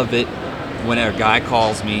love it when a guy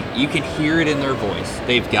calls me. You can hear it in their voice.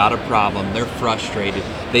 They've got a problem. They're frustrated.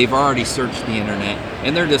 They've already searched the internet,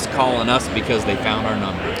 and they're just calling us because they found our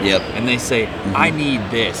number. Yep. And they say, I need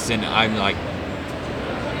this. And I'm like,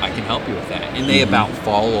 I can help you with that. And they about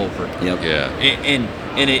fall over. Yep. Yeah.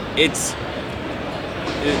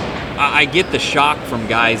 I get the shock from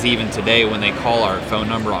guys even today when they call our phone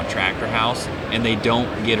number on Tractor House and they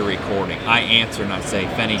don't get a recording. I answer and I say,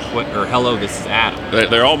 Fenny, or hello, this is Adam.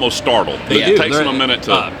 They're almost startled. They It do. takes They're- them a minute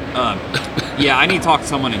to. Yeah, I need to talk to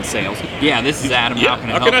someone in sales. Yeah, this is Adam. Yeah,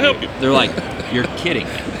 How can I help you? you? They're like, you're kidding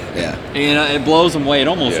me. Yeah. And it blows them away. It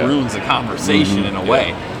almost Yeah. ruins the conversation in a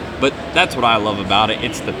way. But that's what I love about it.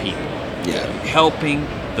 It's the people. Yeah. Helping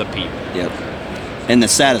the people. Yep. And the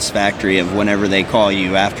satisfactory of whenever they call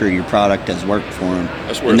you after your product has worked for them.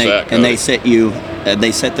 That's where and it's they, at, And they Cody.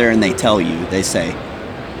 they sit there and they tell you, they say,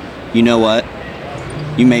 you know what?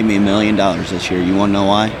 You made me $1 million this year. You want to know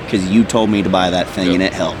why? Because you told me to buy that thing Yep. and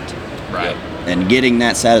it helped. Right. And getting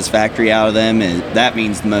that satisfactory out of them, that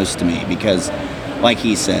means the most to me, because like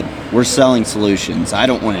he said, we're selling solutions. I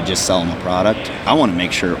don't want to just sell them a product. I want to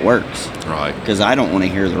make sure it works, Right. because I don't want to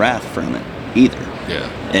hear the wrath from it either. Yeah.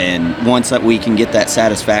 And once that we can get that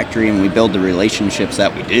satisfactory and we build the relationships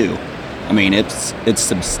that we do, I mean, it's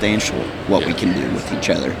substantial what we Yeah. can do with each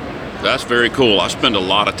other. That's very cool. I spend a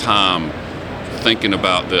lot of time thinking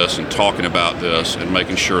about this and talking about this and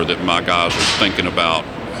making sure that my guys are thinking about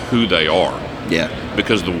who they are. Yeah.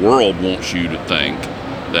 Because the world wants you to think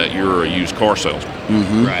that you're a used car salesman.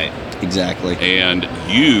 Mm-hmm. Right. Exactly. And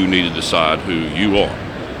you need to decide who you are.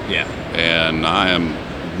 Yeah. And I am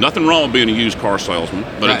nothing wrong with being a used car salesman,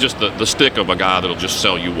 but Right. it's just the stick of a guy that'll just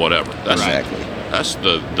sell you whatever. Exactly. That's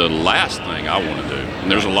the last thing I want to do.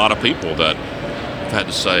 And there's a lot of people that have had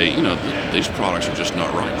to say, these products are just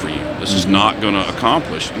not right for you. This is not going to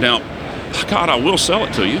accomplish. Now, God, I will sell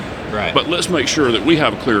it to you. Right. But let's make sure that we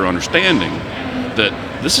have a clear understanding that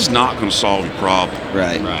this is not going to solve your problem.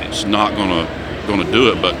 Right. Right. It's not going to do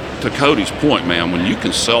it. But to Cody's point, man, when you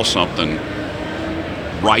can sell something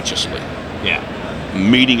righteously, Yeah.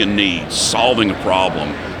 meeting a need, solving a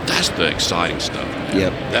problem, that's the exciting stuff, man.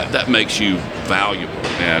 Yep. That makes you valuable.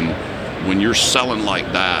 And when you're selling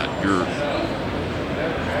like that, you're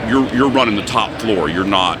running the top floor. You're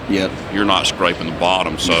not scraping the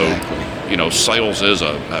bottom. So, Exactly. sales is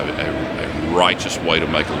a righteous way to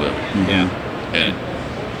make a living. Yeah.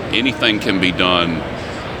 And anything can be done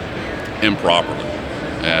improperly.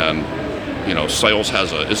 And sales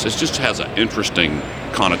has it just has an interesting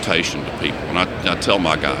connotation to people. And I tell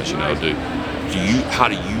my guys, how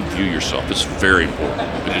do you view yourself? It's very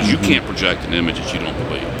important because you can't project an image that you don't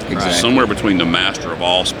believe. Exactly. Somewhere between the master of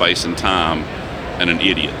all space and time and an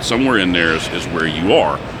idiot, somewhere in there is where you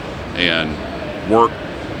are. And work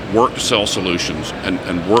to sell solutions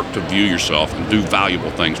and work to view yourself and do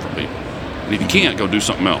valuable things for people. And if you can't, go do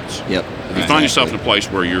something else. Yep. If you find yourself in a place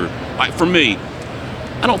where you're, like for me,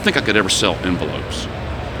 I don't think I could ever sell envelopes,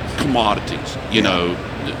 commodities,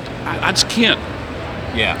 I just can't.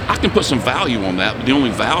 Yeah. I can put some value on that, but the only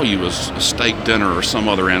value is a steak dinner or some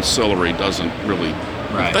other ancillary doesn't really.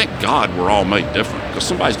 Right. Thank God we're all made different because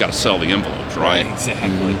somebody's got to sell the envelopes, right?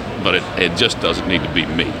 Exactly. But it just doesn't need to be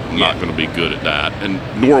me. I'm Yeah. not going to be good at that, and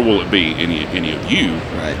nor will it be any of you.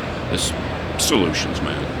 Right. It's solutions,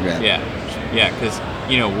 man. Yeah. Yeah, because,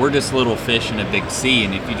 we're just little fish in a big sea,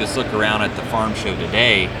 and if you just look around at the farm show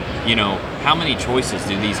today, how many choices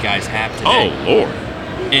do these guys have today? Oh Lord.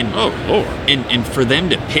 And, Oh Lord. and for them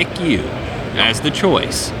to pick you as the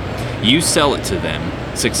choice, you sell it to them,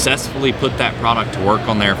 successfully put that product to work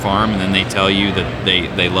on their farm, and then they tell you that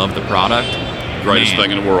they love the product. Greatest thing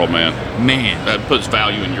in the world, man. Man. That puts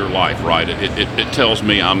value in your life, right? It tells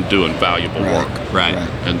me I'm doing valuable Right. work, Right.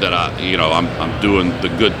 and that I'm doing the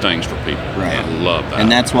good things for people. Right. I love that.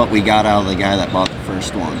 And that's what we got out of the guy that bought the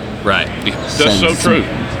first one. Right. That's so true.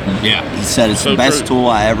 Yeah. He said it's So the best true. tool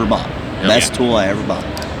I ever bought. Yeah. Best tool I ever bought.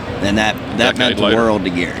 And that Decade meant the later. world to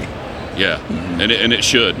Gary. Yeah, and it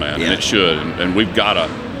should, man. Yeah. And it should, and we've got to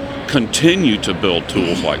continue to build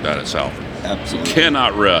tools like that at Salford. Absolutely.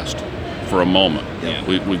 Cannot rest for a moment. Yeah.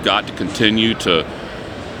 We've got to continue to.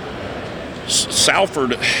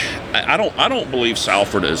 Salford, I don't believe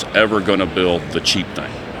Salford is ever going to build the cheap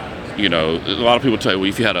thing. A lot of people tell you, well,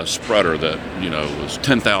 if you had a spreader that was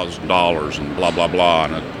 $10,000 and blah blah blah,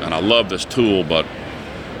 and I love this tool, but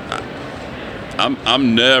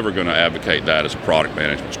I'm never going to advocate that as a product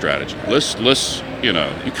management strategy. Let's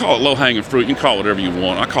you call it low hanging fruit, you can call it whatever you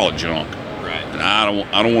want. I call it junk, Right. and I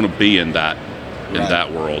don't want to be in that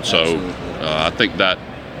Right. world. So Absolutely. I think that,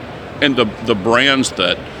 and the brands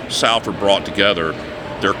that Salford brought together,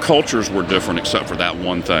 their cultures were different except for that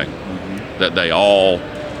one thing, that they all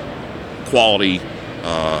quality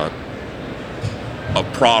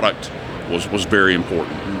of product was very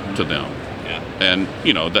important to them. Yeah. And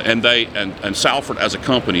and Salford as a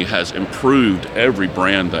company has improved every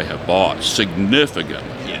brand they have bought significantly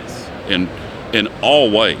Yes. in all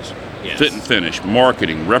ways. Yes. Fit and finish,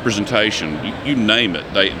 marketing, representation, you name it.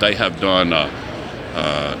 They have done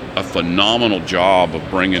a phenomenal job of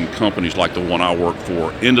bringing companies like the one I work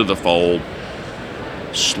for into the fold,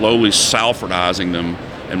 slowly Salfordizing them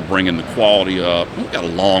and bringing the quality up. We've got a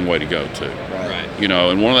long way to go too. Right.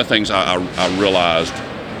 And one of the things I realized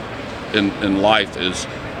in life is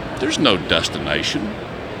there's no destination.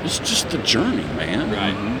 It's just the journey, man.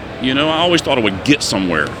 Right. I always thought I would get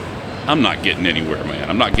somewhere. I'm not getting anywhere, man.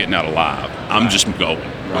 I'm not getting out alive. I'm just going.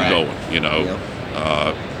 Right. I'm going,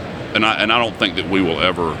 Yep. And I don't think that we will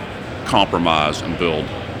ever compromise and build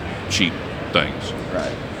cheap things.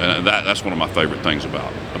 Right. And that's one of my favorite things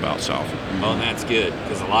about Salford. Well, and that's good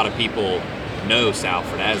because a lot of people know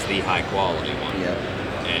Salford as the high quality one, Yep.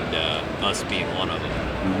 and us being one of them.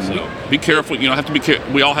 So Be careful. Have to be.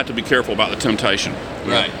 We all have to be careful about the temptation.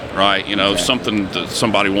 right, Right. Exactly. Something that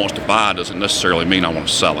somebody wants to buy doesn't necessarily mean I want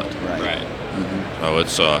to sell it. Right. right,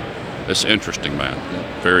 So it's interesting, man. Yep.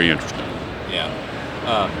 Very interesting. yeah.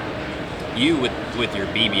 You with your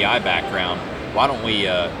BBI background, why don't we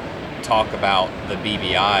talk about the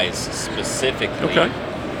BBIs specifically. Okay.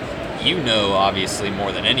 You know, obviously,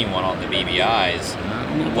 more than anyone on the BBIs. I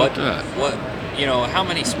don't know about that. How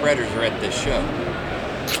many spreaders are at this show?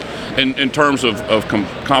 In terms of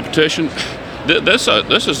competition, this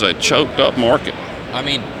is a choked up market. I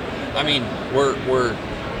mean, we're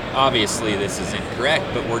obviously this is incorrect,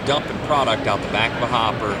 but we're dumping product out the back of a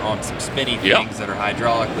hopper on some spinny things that are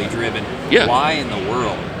hydraulically driven. Yeah. Why in the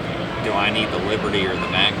world do I need the Liberty or the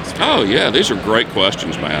Magnus? Oh yeah, these are great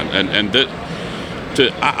questions, man.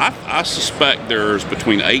 I suspect there's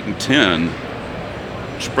between 8 and 10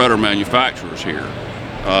 spreader manufacturers here.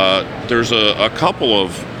 There's a couple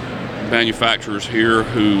of manufacturers here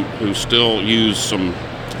who still use some.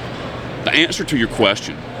 The answer to your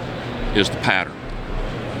question is the pattern.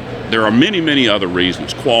 There are many, many other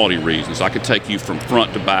reasons, quality reasons. I could take you from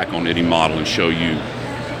front to back on any model and show you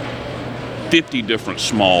 50 different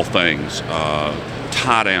small things,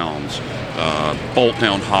 tie downs, bolt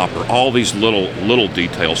down hopper, all these little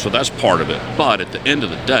details. So that's part of it. But at the end of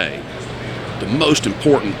the day, the most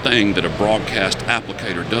important thing that a broadcast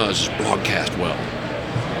applicator does is broadcast well.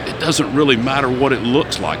 It doesn't really matter what it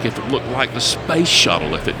looks like. If it looked like the space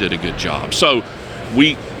shuttle, if it did a good job. So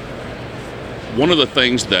one of the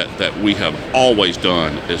things that we have always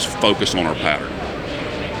done is focus on our pattern.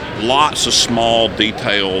 Lots of small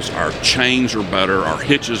details. Our chains are better. Our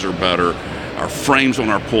hitches are better. Our frames on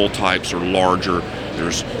our pull types are larger.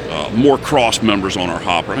 There's more cross members on our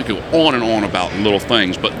hopper. I can go on and on about little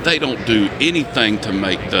things, but they don't do anything to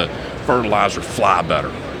make the fertilizer fly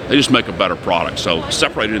better. They just make a better product. So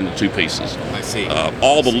separate it into two pieces. I see.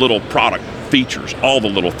 All the little product features, all the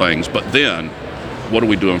little things, but then what are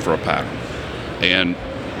we doing for a pattern? And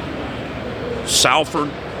Salford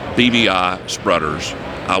BBI spreaders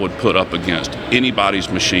I would put up against anybody's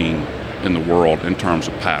machine in the world in terms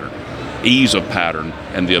of pattern. Ease of pattern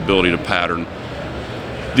and the ability to pattern.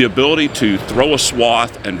 The ability to throw a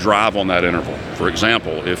swath and drive on that interval. For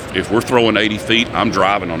example, if we're throwing 80 feet, I'm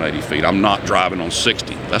driving on 80 feet. I'm not driving on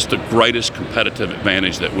 60. That's the greatest competitive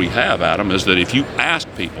advantage that we have, Adam, is that if you ask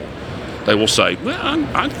people, they will say, well,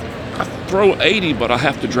 I throw 80, but I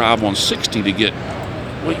have to drive on 60 to get.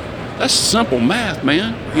 Well, that's simple math,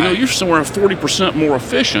 man. You know, you're somewhere 40% more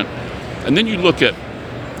efficient. And then you look at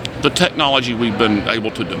the technology we've been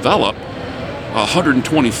able to develop,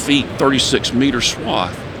 120 feet, 36 meter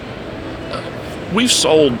swath. We've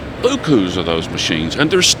sold bukus of those machines, and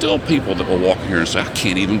there's still people that will walk in here and say, I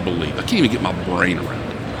can't even get my brain around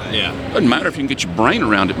it. Yeah. Doesn't matter if you can get your brain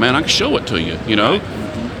around it, man. I can show it to you, you know.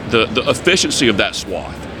 The efficiency of that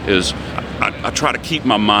swath is, I try to keep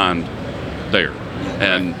my mind there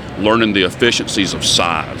and learning the efficiencies of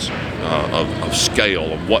size, of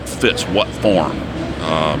scale, of what fits what form.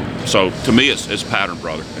 So to me, it's pattern,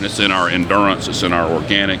 brother, and it's in our endurance, it's in our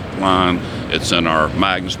organic line, it's in our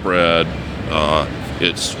Magnus spread.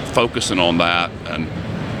 It's focusing on that, and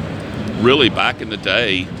really back in the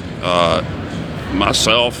day,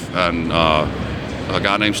 myself and a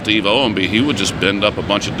guy named Steve Owenby, he would just bend up a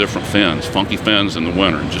bunch of different fins, funky fins in the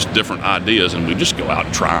winter, just different ideas, and we'd just go out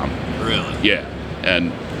and try them. Really? Yeah,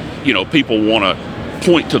 and you know, people want to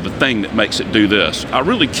point to the thing that makes it do this. I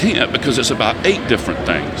really can't, because it's about 8 different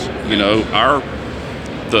things. You know,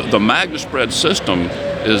 the Magnus spread system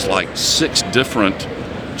is like 6 different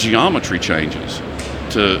geometry changes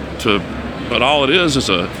but all it is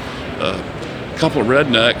a couple of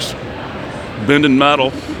rednecks bending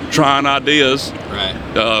metal, trying ideas.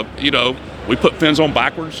 Right. You know, we put fins on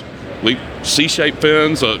backwards, we C-shaped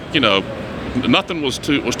fins. You know, nothing was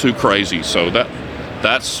too crazy. So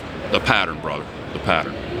that's the pattern, brother. The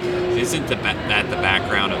pattern. Isn't that the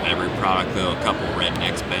background of every product, though? A couple of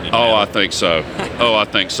rednecks bending. Oh, I think so.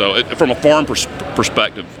 From a farm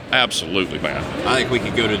perspective, absolutely, man. I think we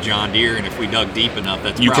could go to John Deere, and if we dug deep enough,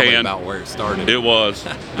 that's You probably can. about where it started. It was.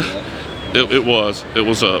 It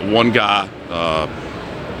was one guy.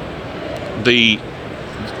 The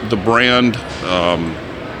brand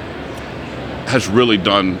has really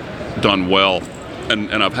done well,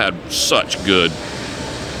 and I've had such good.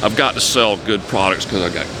 I've got to sell good products because I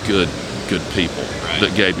got good people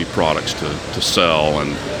that gave me products to sell,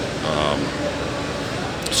 and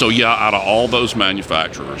so yeah, out of all those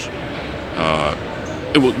manufacturers,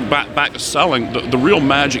 it was back to selling. The real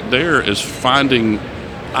magic there is finding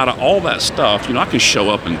out of all that stuff. You know, I can show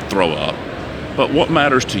up and throw up, but what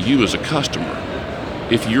matters to you as a customer?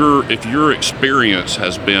 If your experience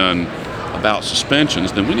has been about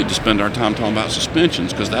suspensions, then we need to spend our time talking about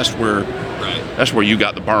suspensions, because that's where you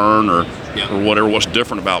got the burn or whatever. What's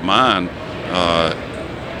different about mine?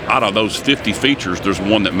 Out of those 50 features, there's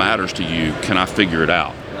one that matters to you. Can I figure it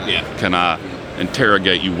out? Yeah. Can I?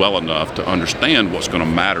 interrogate you well enough to understand what's going to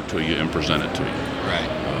matter to you and present it to you. Right.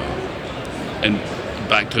 And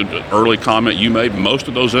back to the early comment you made, most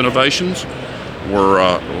of those innovations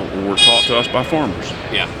were taught to us by farmers.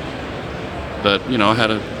 Yeah. That, I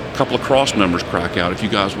had a couple of cross members crack out. If you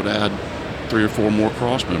guys would add 3 or 4 more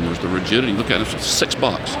cross members, the rigidity, look at it, it's $6.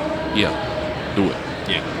 Yeah, do it.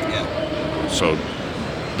 Yeah. So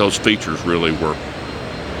those features really were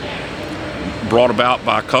brought about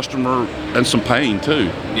by a customer and some pain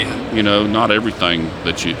too. Yeah. Not everything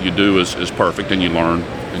that you do is perfect, and you learn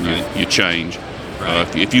and you change.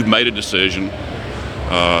 Right. If you've made a decision,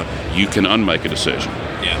 you can unmake a decision.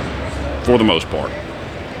 Yeah. For the most part.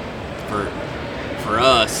 For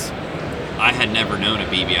us, I had never known a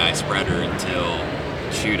BBI spreader until,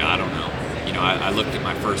 I don't know. I looked at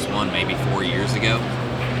my first one maybe 4 years ago,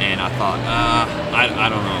 and I thought, I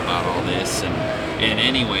don't know about all this. And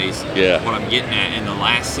anyways, what I'm getting at, in the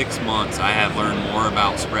last 6 months, I have learned more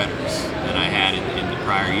about spreaders than I had in the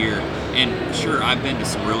prior year. And sure, I've been to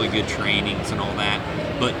some really good trainings and all that,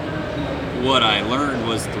 but what I learned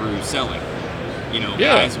was through selling.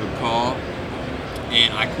 Guys would call,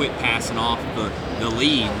 and I quit passing off the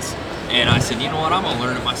leads. And I said, you know what, I'm going to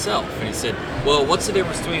learn it myself. And he said, well, what's the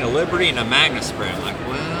difference between a Liberty and a Magna spread? I'm like,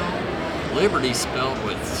 well, Liberty spelled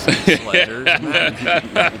with 6 letters.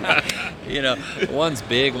 One's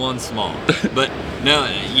big, one's small. But no,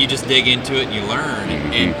 you just dig into it and you learn.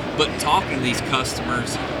 But talking to these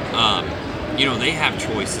customers, they have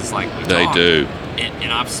choices like we They talked. do.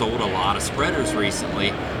 And I've sold a lot of spreaders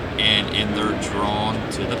recently, and they're drawn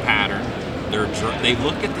to the pattern. They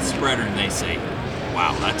look at the spreader and they say,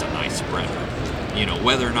 wow, that's a nice spreader.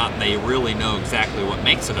 Whether or not they really know exactly what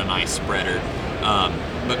makes it a nice spreader.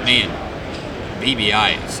 But man,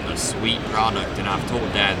 BBI is a sweet product, and I've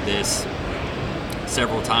told Dad this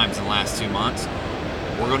several times in the last 2 months.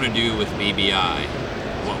 We're going to do with BBI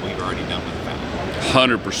what we've already done with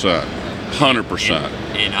Valor. 100%. 100%.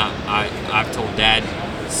 And I've told Dad,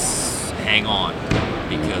 hang on,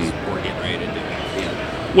 because we're getting ready to do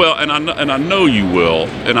it. Well, and I know you will,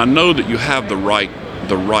 and I know that you have the right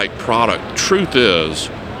product. Truth is,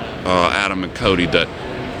 Adam and Cody, that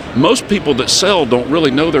most people that sell don't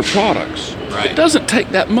really know their products. Right. It doesn't take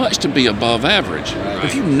that much to be above average. Right.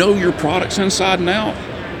 If you know your products inside and out,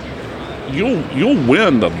 you'll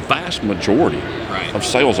win the vast majority of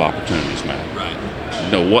sales opportunities, man. Right.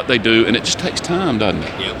 You know what they do, and it just takes time, doesn't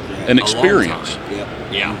it? Yep. And A long experience. time.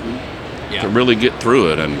 Yeah. Yeah. To really get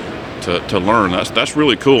through it and to learn. That's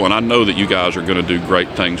really cool, and I know that you guys are going to do great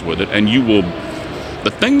things with it. And you will. The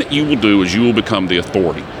thing that you will do is you will become the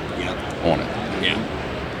authority on it. Yeah.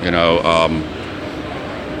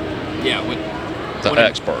 The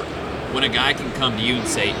expert. When a guy can come to you and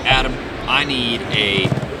say, Adam, I need a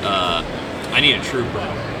trooper,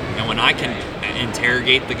 and when I can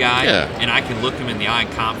interrogate the guy and I can look him in the eye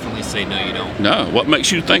and confidently say, no, you don't. No. What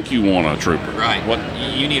makes you think you want a trooper? Right. What?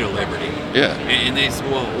 You need a Liberty. Yeah. And they said,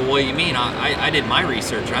 well, what do you mean? I did my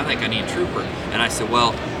research. I think I need a trooper. And I said,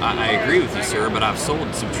 well, I agree with you, sir, but I've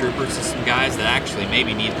sold some troopers to some guys that actually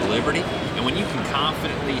maybe need the Liberty. And when you can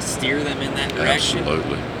confidently steer them in that direction,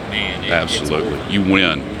 absolutely, man, absolutely, you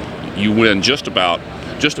win. You win just about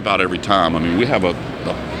every time. I mean, we have a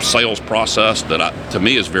sales process that to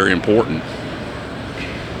me is very important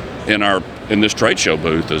in this trade show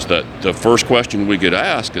booth. Is that the first question we get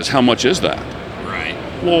asked is, how much is that? Right.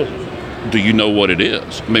 Well, do you know what it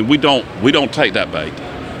is? I mean, we don't take that bait.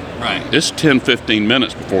 Right. It's 10-15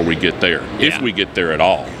 minutes before we get there, if we get there at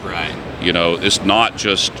all. Right. It's not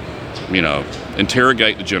just,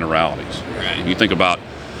 interrogate the generalities. Right. You think about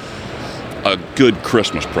a good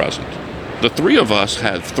Christmas present. The 3 of us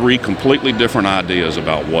had 3 completely different ideas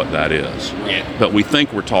about what that is. Yeah. But we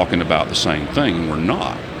think we're talking about the same thing, and we're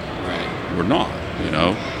not. Right. We're not,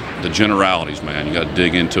 The generalities, man, you got to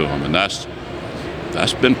dig into them, and that's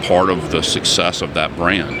been part of the success of that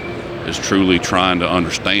brand, is truly trying to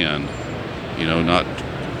understand, not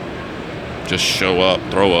just show up,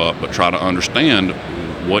 throw up, but try to understand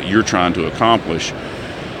what you're trying to accomplish.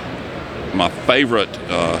 My favorite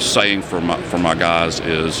saying for my guys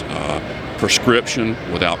is prescription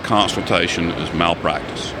without consultation is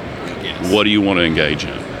malpractice. Yes. What do you want to engage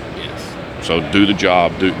in? Yes. So do the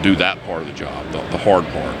job, do that part of the job, the hard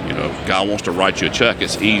part. Guy wants to write you a check,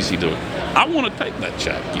 it's easy to, I want to take that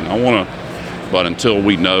check, but until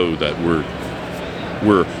we know that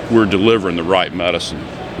we're delivering the right medicine,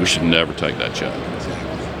 we should never take that check.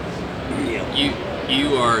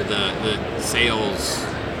 You are the sales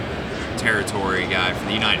territory guy for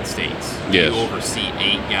the United States. Yes. You oversee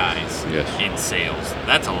 8 guys in sales.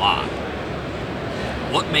 That's a lot.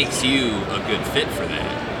 What makes you a good fit for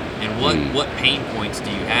that? And what pain points do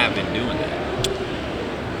you have in doing that?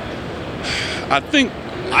 I think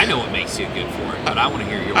I know what makes you good for it, but I want to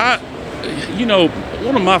hear yours.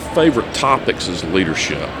 one of my favorite topics is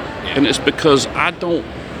leadership. Yeah. And it's because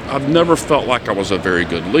I've never felt like I was a very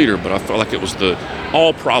good leader, but I felt like it was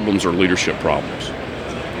all problems are leadership problems.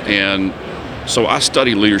 And so I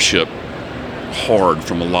study leadership hard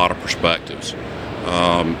from a lot of perspectives.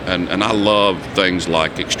 And I love things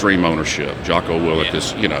like extreme ownership. Jocko Willink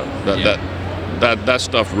is, that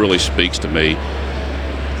stuff really speaks to me.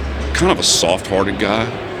 Kind of a soft-hearted guy.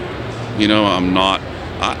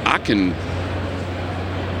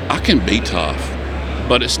 I can be tough,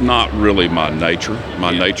 but it's not really my nature.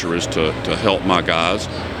 My nature is to help my guys.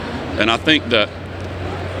 And I think that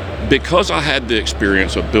because I had the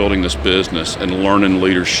experience of building this business and learning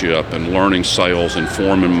leadership and learning sales and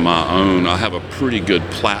forming my own, I have a pretty good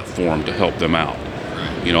platform to help them out.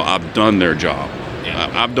 I've done their job.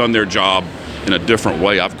 I've done their job in a different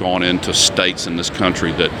way. I've gone into states in this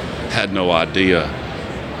country that had no idea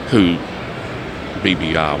who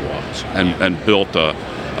BBI was and built a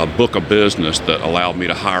book of business that allowed me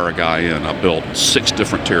to hire a guy in. I built 6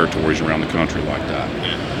 different territories around the country like that.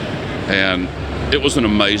 And it was an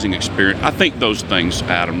amazing experience. I think those things,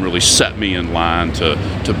 Adam, really set me in line to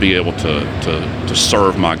be able to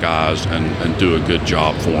serve my guys and do a good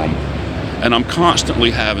job for them. And I'm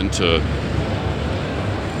constantly having to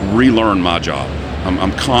relearn my job.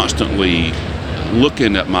 I'm constantly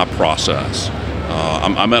looking at my process.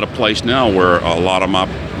 I'm at a place now where a lot of my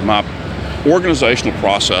organizational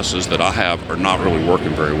processes that I have are not really working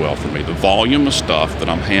very well for me. The volume of stuff that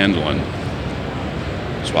I'm handling,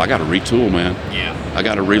 so I got to retool, man. Yeah. I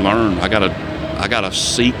got to relearn. I got to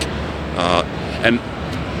seek, and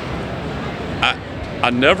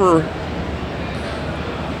I've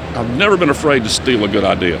never been afraid to steal a good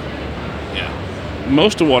idea. Yeah.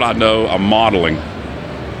 Most of what I know, I'm modeling.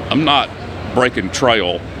 I'm not breaking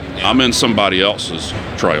trail. Yeah. I'm in somebody else's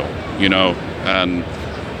trail, and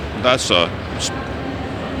that's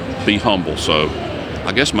be humble. So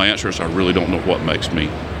I guess my answer is I really don't know what makes me,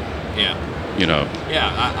 Yeah.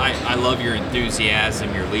 Yeah, I love your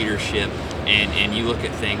enthusiasm, your leadership, and you look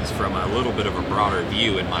at things from a little bit of a broader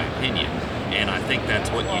view, in my opinion. And I think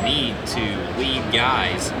that's what you need to lead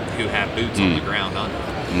guys who have boots on the ground under.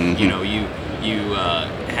 Mm-hmm. You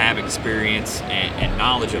have experience and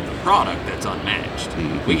knowledge of the product that's unmatched.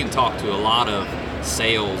 Mm-hmm. We can talk to a lot of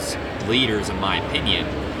sales leaders, in my opinion,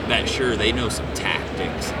 that sure, they know some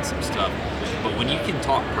tactics and some stuff, but when you can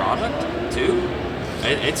talk product too,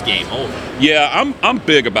 it's game over. Yeah, I'm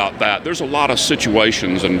big about that. There's a lot of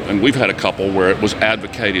situations, and we've had a couple where it was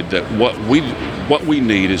advocated that what we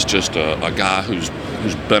need is just a guy who's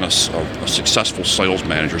been a successful sales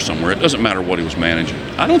manager somewhere. It doesn't matter what he was managing.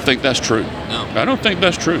 I don't think that's true. No. I don't think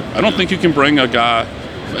that's true. I don't think you can bring a guy,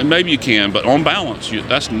 and maybe you can, but on balance,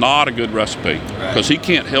 that's not a good recipe, because he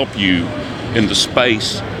can't help you in the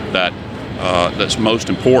space that's most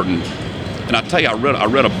important. And I tell you, I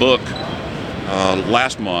read a book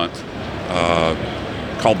last month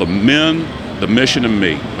called The Men, the Mission, and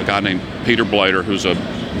Me. A guy named Peter Blader, who's a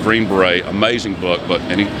Green Beret, amazing book,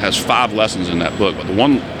 and he has 5 lessons in that book. But the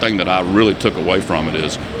one thing that I really took away from it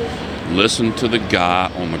is listen to the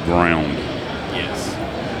guy on the ground.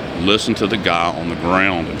 Yes. Listen to the guy on the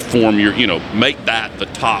ground and form your, make that the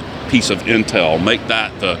top piece of intel. Make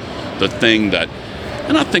that the thing that,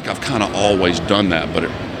 and I think I've kind of always done that, but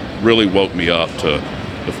it really woke me up to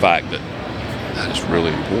the fact that is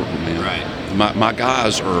really important, man. Right. My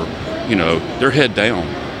guys are, they're head down.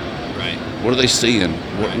 Right. What are they seeing?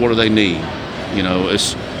 What do they need?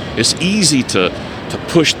 It's easy to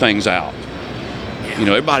push things out. Yeah.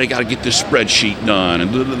 Everybody got to get this spreadsheet done,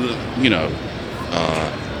 and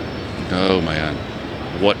no, man.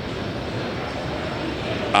 What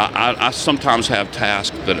I sometimes have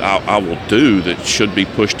tasks that I will do that should be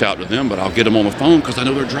pushed out to them, but I'll get them on the phone because I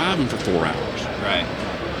know they're driving for 4 hours. Right.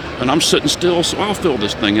 And I'm sitting still, so I'll fill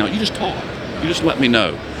this thing out. You just talk. You just let me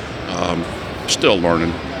know. Still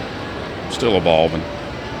learning, still evolving.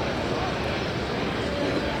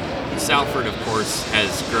 Salford, of course,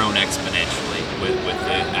 has grown exponentially with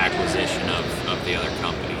the acquisition of the other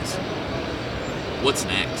companies. What's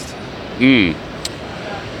next?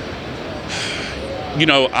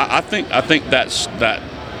 I think that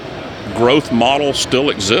growth model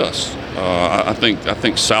still exists. I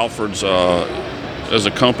think Salford's as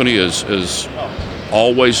a company is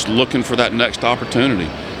always looking for that next opportunity.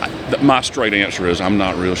 My straight answer is I'm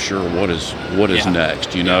not real sure what is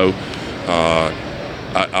next.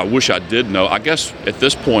 I wish I did know. I guess at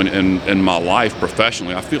this point in my life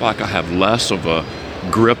professionally, I feel like I have less of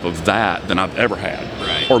grip of that than I've ever had.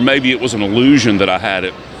 Right. Or maybe it was an illusion that I had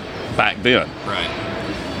it back then. Right.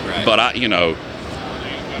 But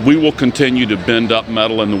we will continue to bend up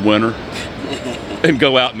metal in the winter and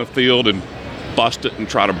go out in the field and bust it and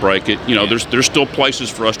try to break it. There's still places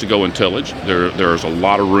for us to go in tillage. There's a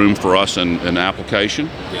lot of room for us in application.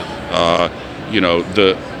 Yep.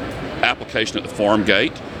 The application at the farm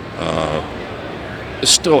gate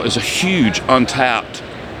is a huge untapped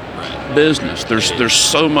business. There's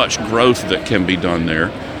so much growth that can be done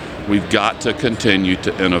there. We've got to continue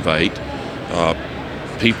to innovate.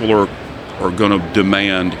 People are going to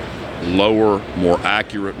demand lower, more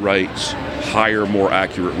accurate rates, higher, more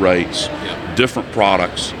accurate rates, different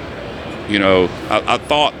products. I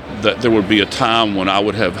thought that there would be a time when I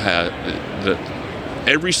would have had that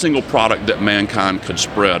every single product that mankind could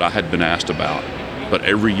spread I had been asked about. But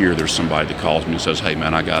every year there's somebody that calls me and says, "Hey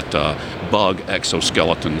man, I got bug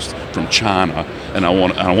exoskeletons from China, and I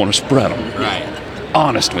want to spread them." Right.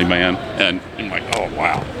 Honestly, man, and I'm like, "Oh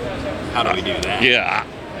wow, How do we do that? yeah,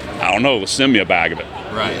 I don't know. Send me a bag of it,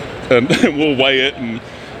 Right. and we'll weigh it." And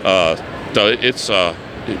so it's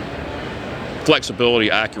flexibility,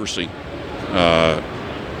 accuracy.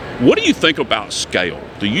 What do you think about scale?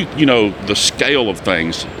 Do the scale of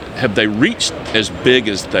things? Have they reached as big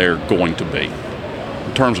as they're going to be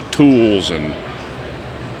in terms of tools and?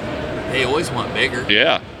 They always want bigger.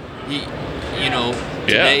 Yeah.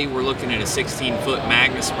 Today we're looking at a 16-foot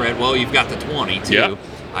Magna spread. Well, you've got the 20 too, Yeah.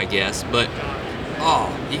 I guess. But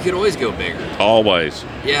you could always go bigger. Always.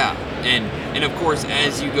 Yeah, and of course,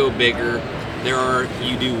 as you go bigger,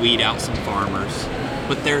 you do weed out some farmers,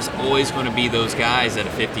 but there's always going to be those guys that a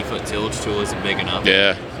 50-foot tillage tool isn't big enough.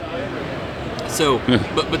 Yeah. So,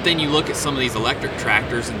 but then you look at some of these electric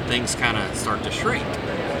tractors and things kind of start to shrink.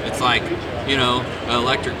 It's like, an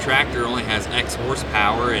electric tractor only has X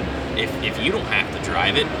horsepower, and if you don't have to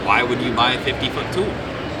drive it, why would you buy a 50-foot tool,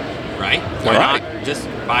 right? Why Right. not just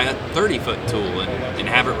buy a 30-foot tool and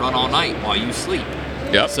have it run all night while you sleep?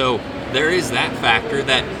 Yep. So there is that factor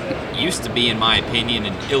that used to be, in my opinion,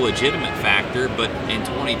 an illegitimate factor, but in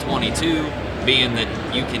 2022, being that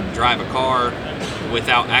you can drive a car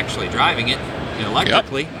without actually driving it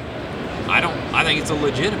electrically, I think it's a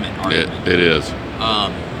legitimate argument. It is.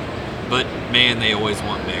 But man, they always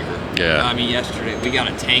want bigger. Yeah. I mean, yesterday we got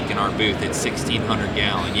a tank in our booth. It's 1,600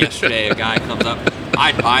 gallon. Yesterday, a guy comes up.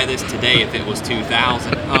 I'd buy this today if it was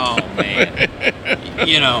 2,000. Oh man,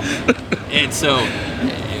 And so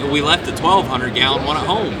we left the 1,200 gallon one at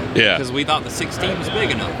home. Yeah. Because we thought the 16 was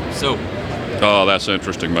big enough. So. Oh, that's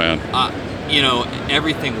interesting, man.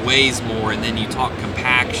 Everything weighs more, and then you talk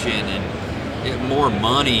compaction and more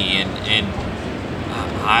money, and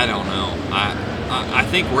I don't know. I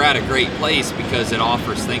think we're at a great place because it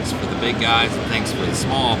offers things for the big guys and things for the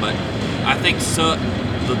small, but I think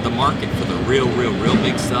the market for the real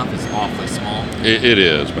big stuff is awfully small. It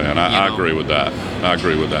is, man. I agree with that.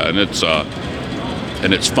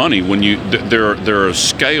 And it's funny when there are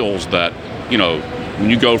scales that when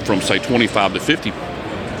you go from say 25 to 50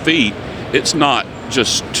 feet, it's not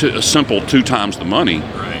just a simple 2 times the money.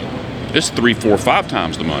 Right. It's 3, 4, 5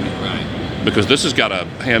 times the money. Right. Because this has got to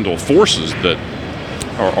handle forces that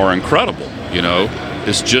are incredible.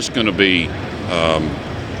 It's just going to be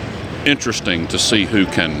interesting to see who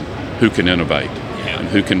can innovate and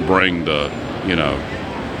who can bring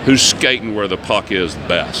who's skating where the puck is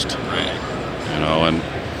best. Right. And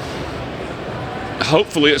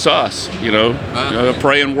hopefully it's us.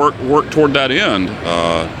 Pray and work toward that end.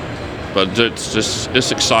 But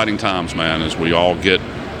it's exciting times, man, as we all get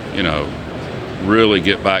really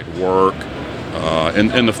get back to work.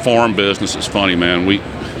 In the farm business, it's funny, man.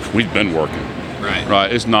 We've been working. Right.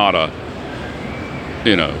 Right. It's not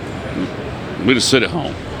we just sit at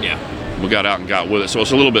home. Yeah. We got out and got with it, so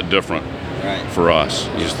it's a little bit different for us.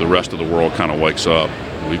 Just the rest of the world kind of wakes up.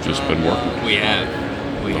 We've just been working. We have.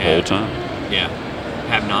 The whole time. Yeah.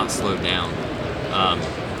 Have not slowed down.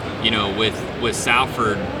 With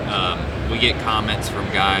Salford, we get comments from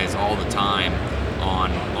guys all the time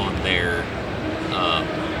on their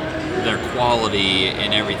quality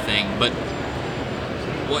and everything. But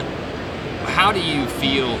how do you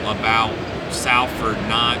feel about Salford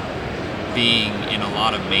not being in a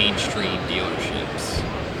lot of mainstream dealerships?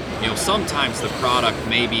 Sometimes the product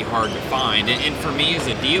may be hard to find, and for me as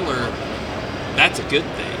a dealer, that's a good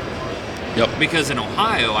thing. Yep. Because in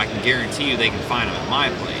Ohio, I can guarantee you they can find them at my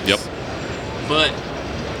place. Yep. But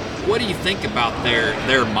what do you think about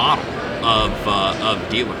their model of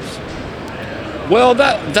dealers? Well,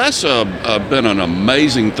 that's been an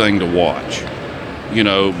amazing thing to watch,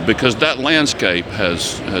 because that landscape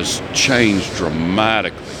has changed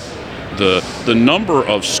dramatically. The number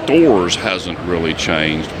of stores hasn't really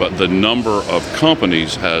changed, but the number of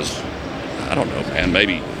companies has, I don't know, man,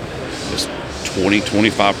 maybe it's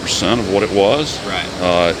 20-25% of what it was. Right.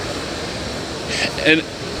 And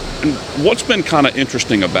what's been kind of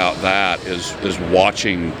interesting about that is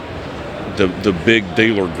watching the big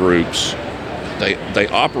dealer groups. They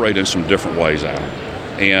operate in some different ways out,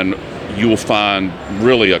 and you'll find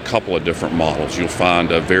really a couple of different models. You'll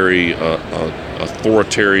find a very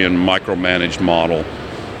authoritarian, micromanaged model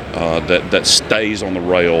that stays on the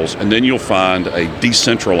rails, and then you'll find a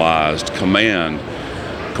decentralized command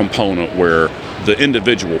component where the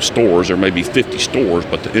individual stores, there may be 50 stores,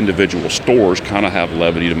 but the individual stores kind of have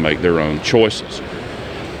levity to make their own choices.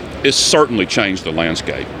 It's certainly changed the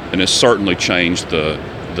landscape, and it's certainly changed the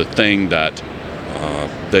thing that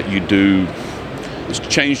you do. It's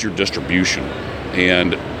changed your distribution,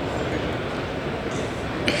 and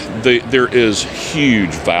there is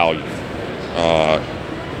huge value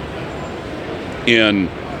in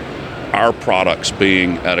our products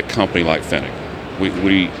being at a company like Finnick.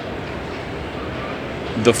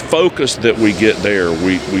 The focus that we get there,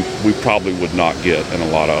 we probably would not get in a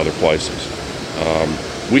lot of other places.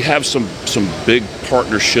 We have some big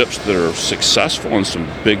partnerships that are successful and some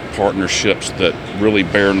big partnerships that really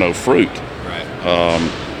bear no fruit.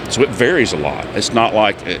 Right. So it varies a lot. It's not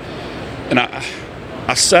like it, and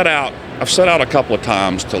I've set out a couple of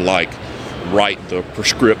times to like write the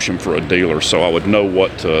prescription for a dealer so I would know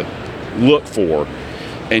what to look for,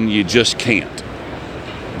 and you just can't.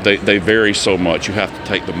 They vary so much. You have to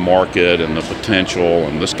take the market and the potential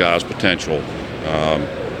and this guy's potential.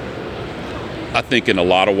 I think in a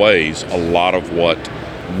lot of ways, a lot of what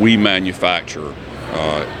we manufacture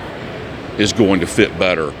is going to fit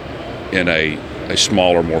better in a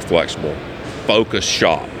smaller, more flexible, focused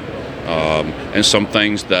shop. And some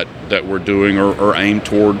things that we're doing are aimed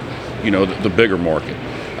toward, the bigger market.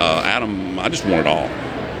 Adam, I just want it all.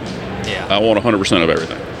 Yeah. I want 100% of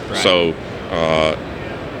everything. Right. So,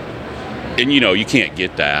 and you can't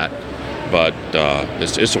get that, but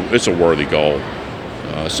it's a worthy goal.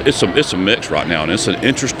 It's a mix right now, and it's an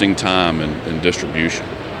interesting time in distribution.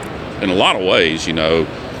 In a lot of ways,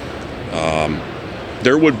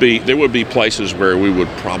 there would be places where we would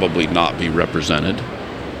probably not be represented.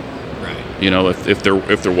 Right. If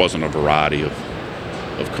there wasn't a variety of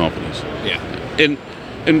companies. Yeah.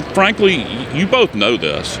 And frankly, you both know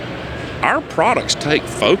this. Our products take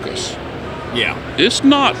focus. Yeah. It's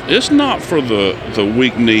not for the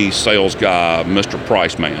weak-knee sales guy, Mr.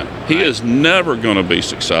 Price Man. He Right. is never going to be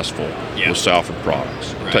successful Yeah. with Salford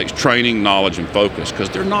products. Right. It takes training, knowledge, and focus because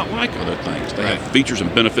they're not like other things. They Right. have features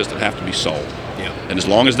and benefits that have to be sold. Yeah. And as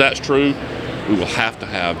long as that's true, we will have to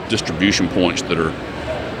have distribution points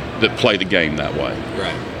that play the game that way.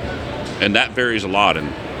 Right. And that varies a lot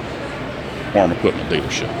in farm equipment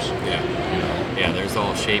dealerships. Yeah. Yeah. There's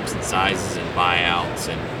all shapes and sizes and buyouts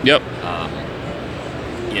and. Yep.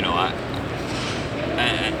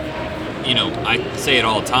 I say it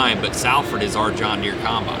all the time, but Salford is our John Deere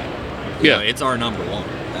combine. Yeah. It's our number one.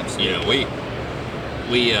 Absolutely.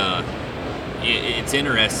 It's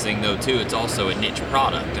interesting though too. It's also a niche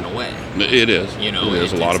product in a way. It is. It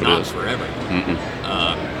is. A lot of it not is. for everyone.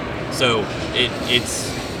 So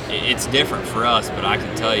it's different for us, but I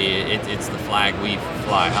can tell you, it's the flag we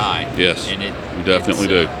fly high. Yes, and we definitely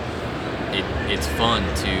do. It's fun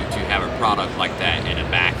to have a product like that and a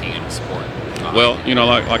backing and a support. Well,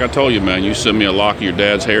 like I told you, man, you send me a lock of your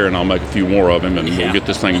dad's hair and I'll make a few more of him and we'll get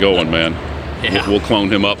this thing going, man. Yeah. We'll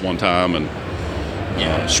clone him up one time and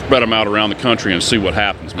spread him out around the country and see what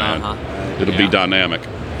happens, man. It'll be dynamic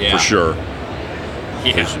for sure.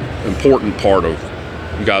 Yeah. It's an important part of,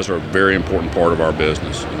 you guys are a very important part of our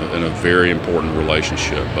business and a very important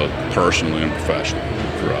relationship, both personally and professionally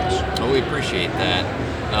for us. Well, we appreciate that.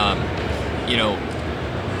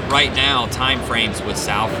 Right now, time frames with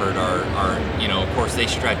Salford are of course they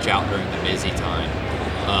stretch out during the busy time.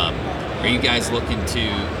 Are you guys looking to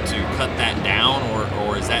cut that down,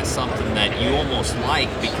 or is that something that you almost like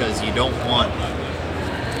because you don't want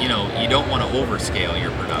to overscale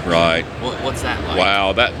your production? Right. What's that like?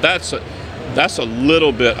 Wow, that's a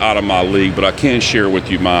little bit out of my league, but I can share with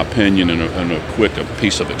you my opinion and a quick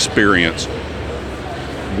piece of experience.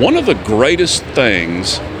 One of the greatest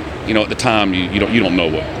things, at the time you don't know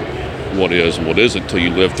what is and what isn't until you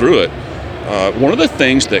live through it. One of the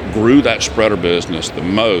things that grew that spreader business the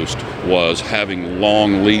most was having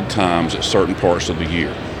long lead times at certain parts of the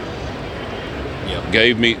year.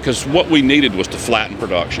 Yep. Because what we needed was to flatten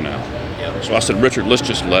production out. Yep. So I said, Richard, let's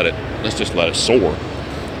just let it soar.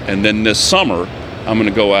 And then this summer, I'm going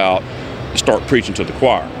to go out and start preaching to the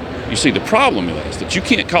choir. You see, the problem is that you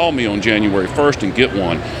can't call me on January 1st and get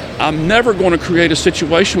one. I'm never going to create a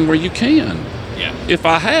situation where you can. Yeah. If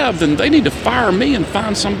I have, then they need to fire me and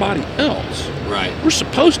find somebody else. Right. We're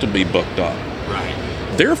supposed to be booked up. Right.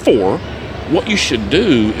 Therefore, what you should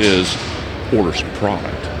do is order some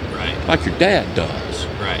product. Right. Like your dad does.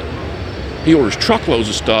 Right. He orders truckloads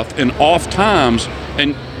of stuff in off times,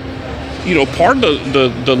 and you know, part of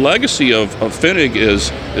the legacy of Pfennig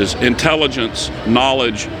is intelligence,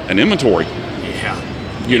 knowledge, and inventory.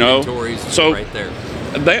 Yeah. You know, Inventory's so right there.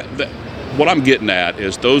 that what I'm getting at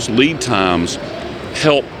is those lead times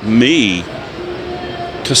help me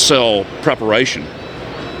to sell preparation.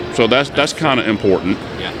 So that's kind of important.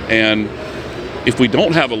 Yeah. And if we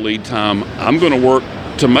don't have a lead time, I'm going to work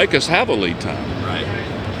to make us have a lead time. Right.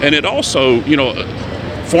 And it also, you know,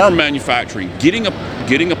 farm manufacturing, getting a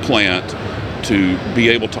plant to be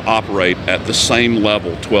able to operate at the same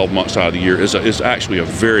level 12 months out of the year is actually a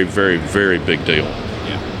very, very, very big deal.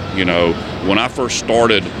 Yeah. You know, when I first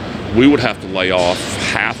started, we would have to lay off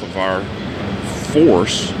half of our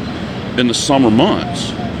force in the summer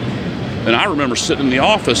months. And I remember sitting in the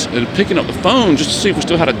office and picking up the phone just to see if we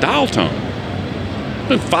still had a dial tone. It's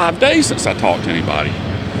been 5 days since I talked to anybody.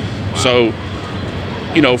 Wow. So,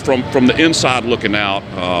 you know, from the inside looking out,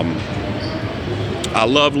 I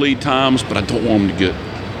love lead times, but I don't want them to get,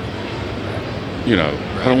 you know,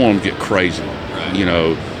 I don't want them to get crazy. Right. You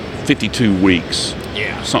know, 52 weeks.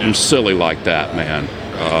 Yeah. Something silly like that, man.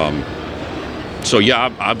 So yeah,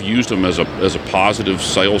 I've used them as a positive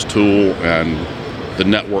sales tool, and the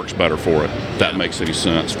network's better for it. If that makes any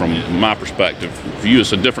sense from my perspective. For you,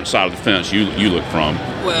 it's a different side of the fence you look from.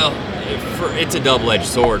 Well, it's a double-edged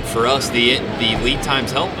sword. For us, the lead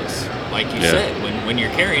times help us. Like you said, when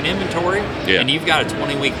you're carrying inventory and you've got a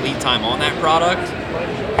 20-week lead time on that product,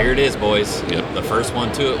 here it is, boys. Yep. The first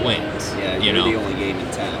one to it wins. Yeah, you're the only game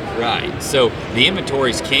in town. Right. So the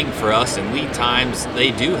inventory's king for us, and lead times,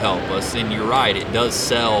 they do help us. And you're right, it does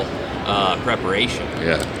sell preparation.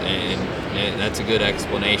 Yeah. And that's a good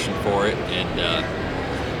explanation for it. And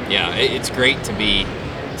it's great to be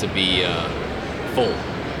full.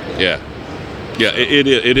 Yeah. Yeah, it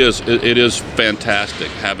is fantastic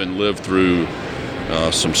having lived through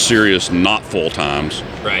some serious not full times.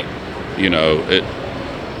 Right. You know,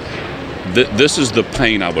 this is the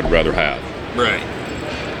pain I would rather have. Right.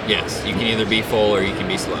 Yes, you can either be full or you can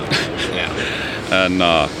be slow. Yeah.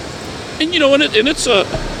 And you know, and it's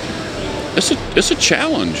a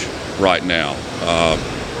challenge right now.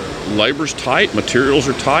 Labor's tight, materials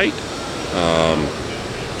are tight,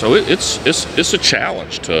 so it's a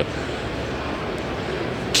challenge to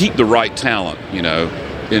keep the right talent, you know,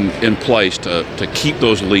 in place to keep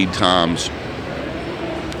those lead times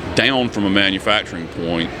down from a manufacturing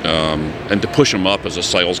point, and to push them up as a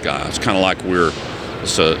sales guy. It's kind of like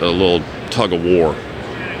it's a little tug of war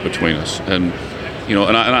between us. And you know,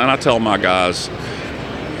 and I tell my guys,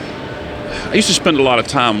 I used to spend a lot of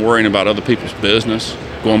time worrying about other people's business,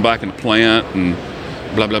 going back in the plant and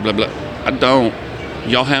blah blah blah blah. I don't.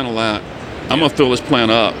 Y'all handle that. I'm gonna fill this plant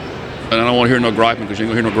up. And I don't want to hear no griping, because you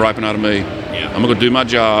ain't gonna hear no griping out of me. Yeah. I'm gonna do my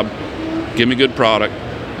job, give me good product,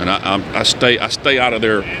 and I stay out of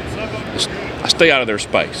their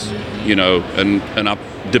space, you know, and I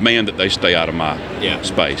demand that they stay out of my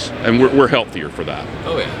space, and we're healthier for that.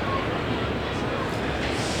 Oh yeah.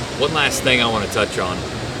 One last thing I want to touch on.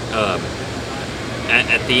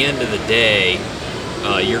 At the end of the day,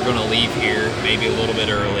 you're going to leave here maybe a little bit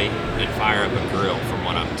early and fire up a grill, from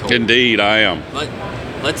what I'm told. Indeed, I am.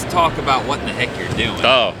 Let's talk about what in the heck you're doing.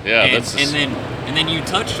 Oh, yeah. And then you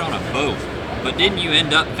touched on a boat, but didn't you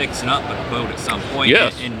end up fixing up a boat at some point?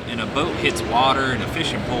 Yes. And a boat hits water and a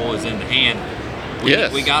fishing pole is in the hand.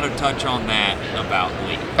 We got to touch on that about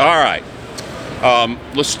lead. All right.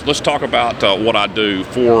 Let's talk about what I do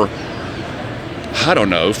for, I don't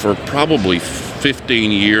know, for probably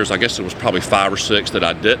 15 years. I guess it was probably 5 or 6 that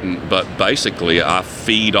I didn't, but basically I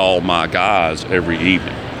feed all my guys every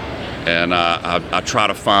evening. And I try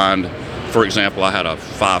to find, for example, I had a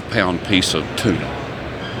 5-pound piece of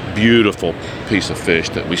tuna, beautiful piece of fish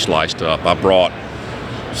that we sliced up. I brought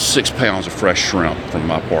 6 pounds of fresh shrimp from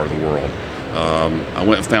my part of the world. I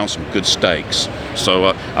went and found some good steaks. So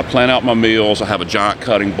I plan out my meals. I have a giant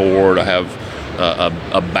cutting board. I have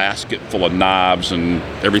a basket full of knives and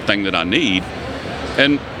everything that I need.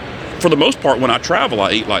 And for the most part, when I travel,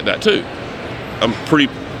 I eat like that too. I'm pretty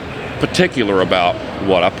particular about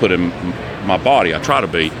what I put in my body. I try to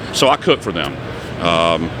be. So I cook for them.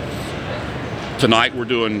 Tonight we're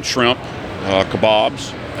doing shrimp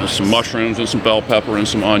kebabs with some mushrooms and some bell pepper and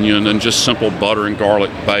some onion, and just simple butter and garlic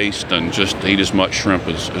based, and just eat as much shrimp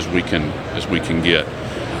as we can get.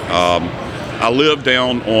 I live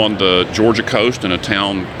down on the Georgia coast in a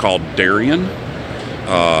town called Darien.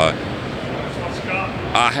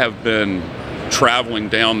 I have been traveling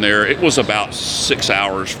down there. It was about 6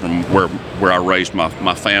 hours from where I raised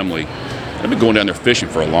my family. I've been going down there fishing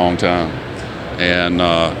for a long time. And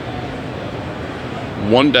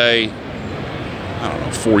one day, I don't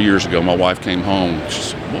know, 4 years ago, my wife came home. She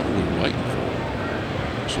said, "What are we waiting for?"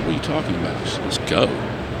 I said, "What are you talking about?" She said, "Let's go.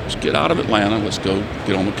 Let's get out of Atlanta. Let's go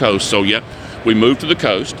get on the coast." So, yeah, we moved to the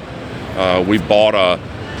coast. We bought a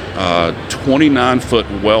 29-foot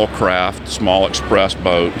Wellcraft small express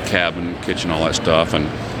boat, cabin, kitchen, all that stuff, and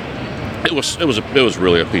it was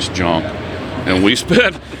really a piece of junk. And we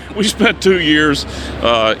spent 2 years,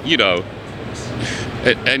 and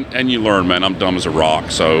you learn, man. I'm dumb as a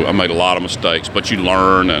rock, so I made a lot of mistakes, but you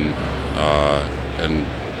learn and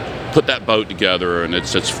put that boat together, and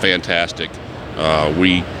it's fantastic.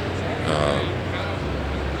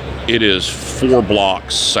 It is 4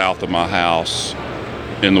 blocks south of my house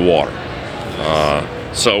in the water.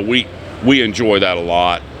 So we enjoy that a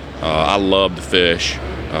lot. I love to fish,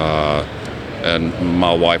 and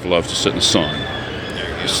my wife loves to sit in the sun.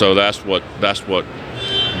 So that's what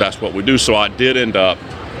we do. So I did end up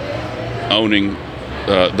owning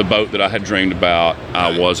the boat that I had dreamed about.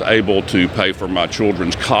 I was able to pay for my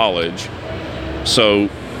children's college. So,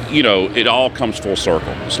 it all comes full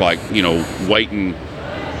circle. It's like,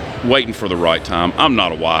 waiting for the right time. I'm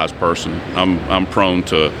not a wise person. I'm prone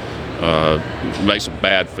to make some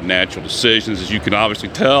bad financial decisions, as you can obviously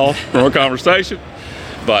tell from our conversation.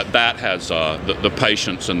 But that has the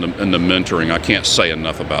patience and the mentoring. I can't say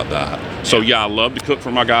enough about that. So yeah, I love to cook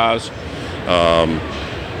for my guys, and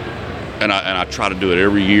I try to do it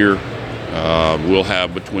every year. We'll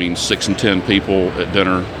have between 6 and 10 people at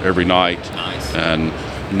dinner every night. Nice. And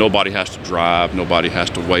nobody has to drive. Nobody has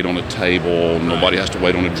to wait on a table. Right. Nobody has to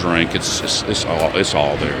wait on a drink. It's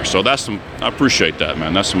all there. So I appreciate that,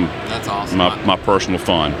 man. That's awesome. My personal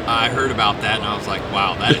fun. I heard about that and I was like,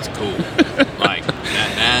 wow, that is cool. Like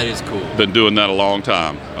that is cool. Been doing that a long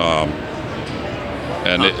time,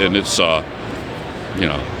 and it's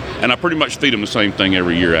and I pretty much feed them the same thing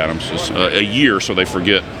every year, Adams. It's a year, so they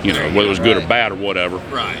forget whether it was good or bad or whatever.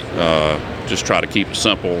 Right. Just try to keep it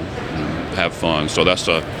simple and have fun. So that's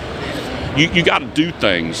you got to do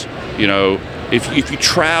things. If you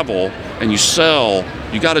travel and you sell,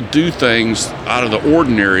 you got to do things out of the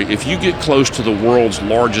ordinary. If you get close to the world's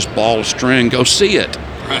largest ball of string, go see it.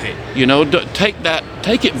 Right.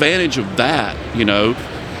 Take advantage of that.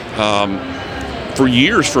 For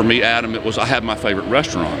years for me, Adam, it was I had my favorite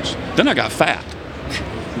restaurants. Then I got fat.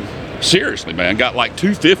 Seriously, man, got like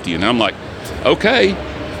 250, and I'm like, okay,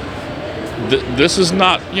 this is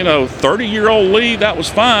not 30-year-old Lee. That was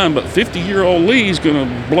fine, but 50-year-old Lee's gonna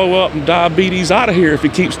blow up and diabetes out of here if he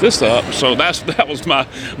keeps this up. So that was my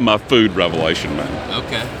food revelation, man.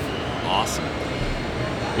 Okay, awesome.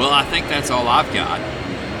 Well, I think that's all I've got.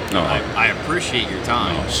 No, I appreciate your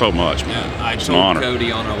time. So much, man. Yeah, I it's told an honor.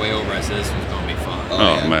 Cody on our way over, I said this was going to be fun.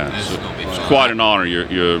 Oh man, This is going to be fun. It's quite an honor.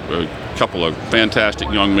 You're a couple of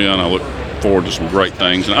fantastic young men. I look forward to some great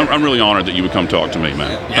things, and I'm really honored that you would come talk to me,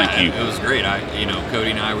 man. Yeah, Thank you. It was great.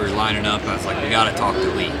 Cody and I were lining up. I was like, we got to talk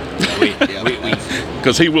to Lee.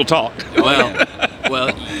 Because he will talk.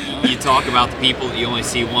 Well, you talk about the people that you only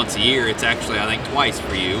see once a year. It's actually, I think, twice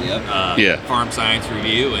for you. Yeah. Farm Science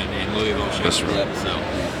Review and Louisville Show. That's right. So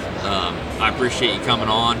I appreciate you coming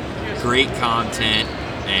on. Great content,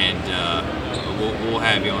 and we'll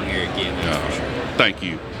have you on here again. That's for sure. Thank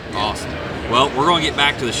you. Awesome. Well, we're going to get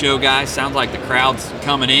back to the show, guys. Sounds like the crowd's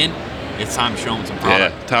coming in. It's time to show them some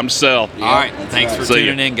product. Yeah, time to sell. All right. Thanks for See ya.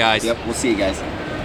 tuning in, guys. Yep, we'll see you guys.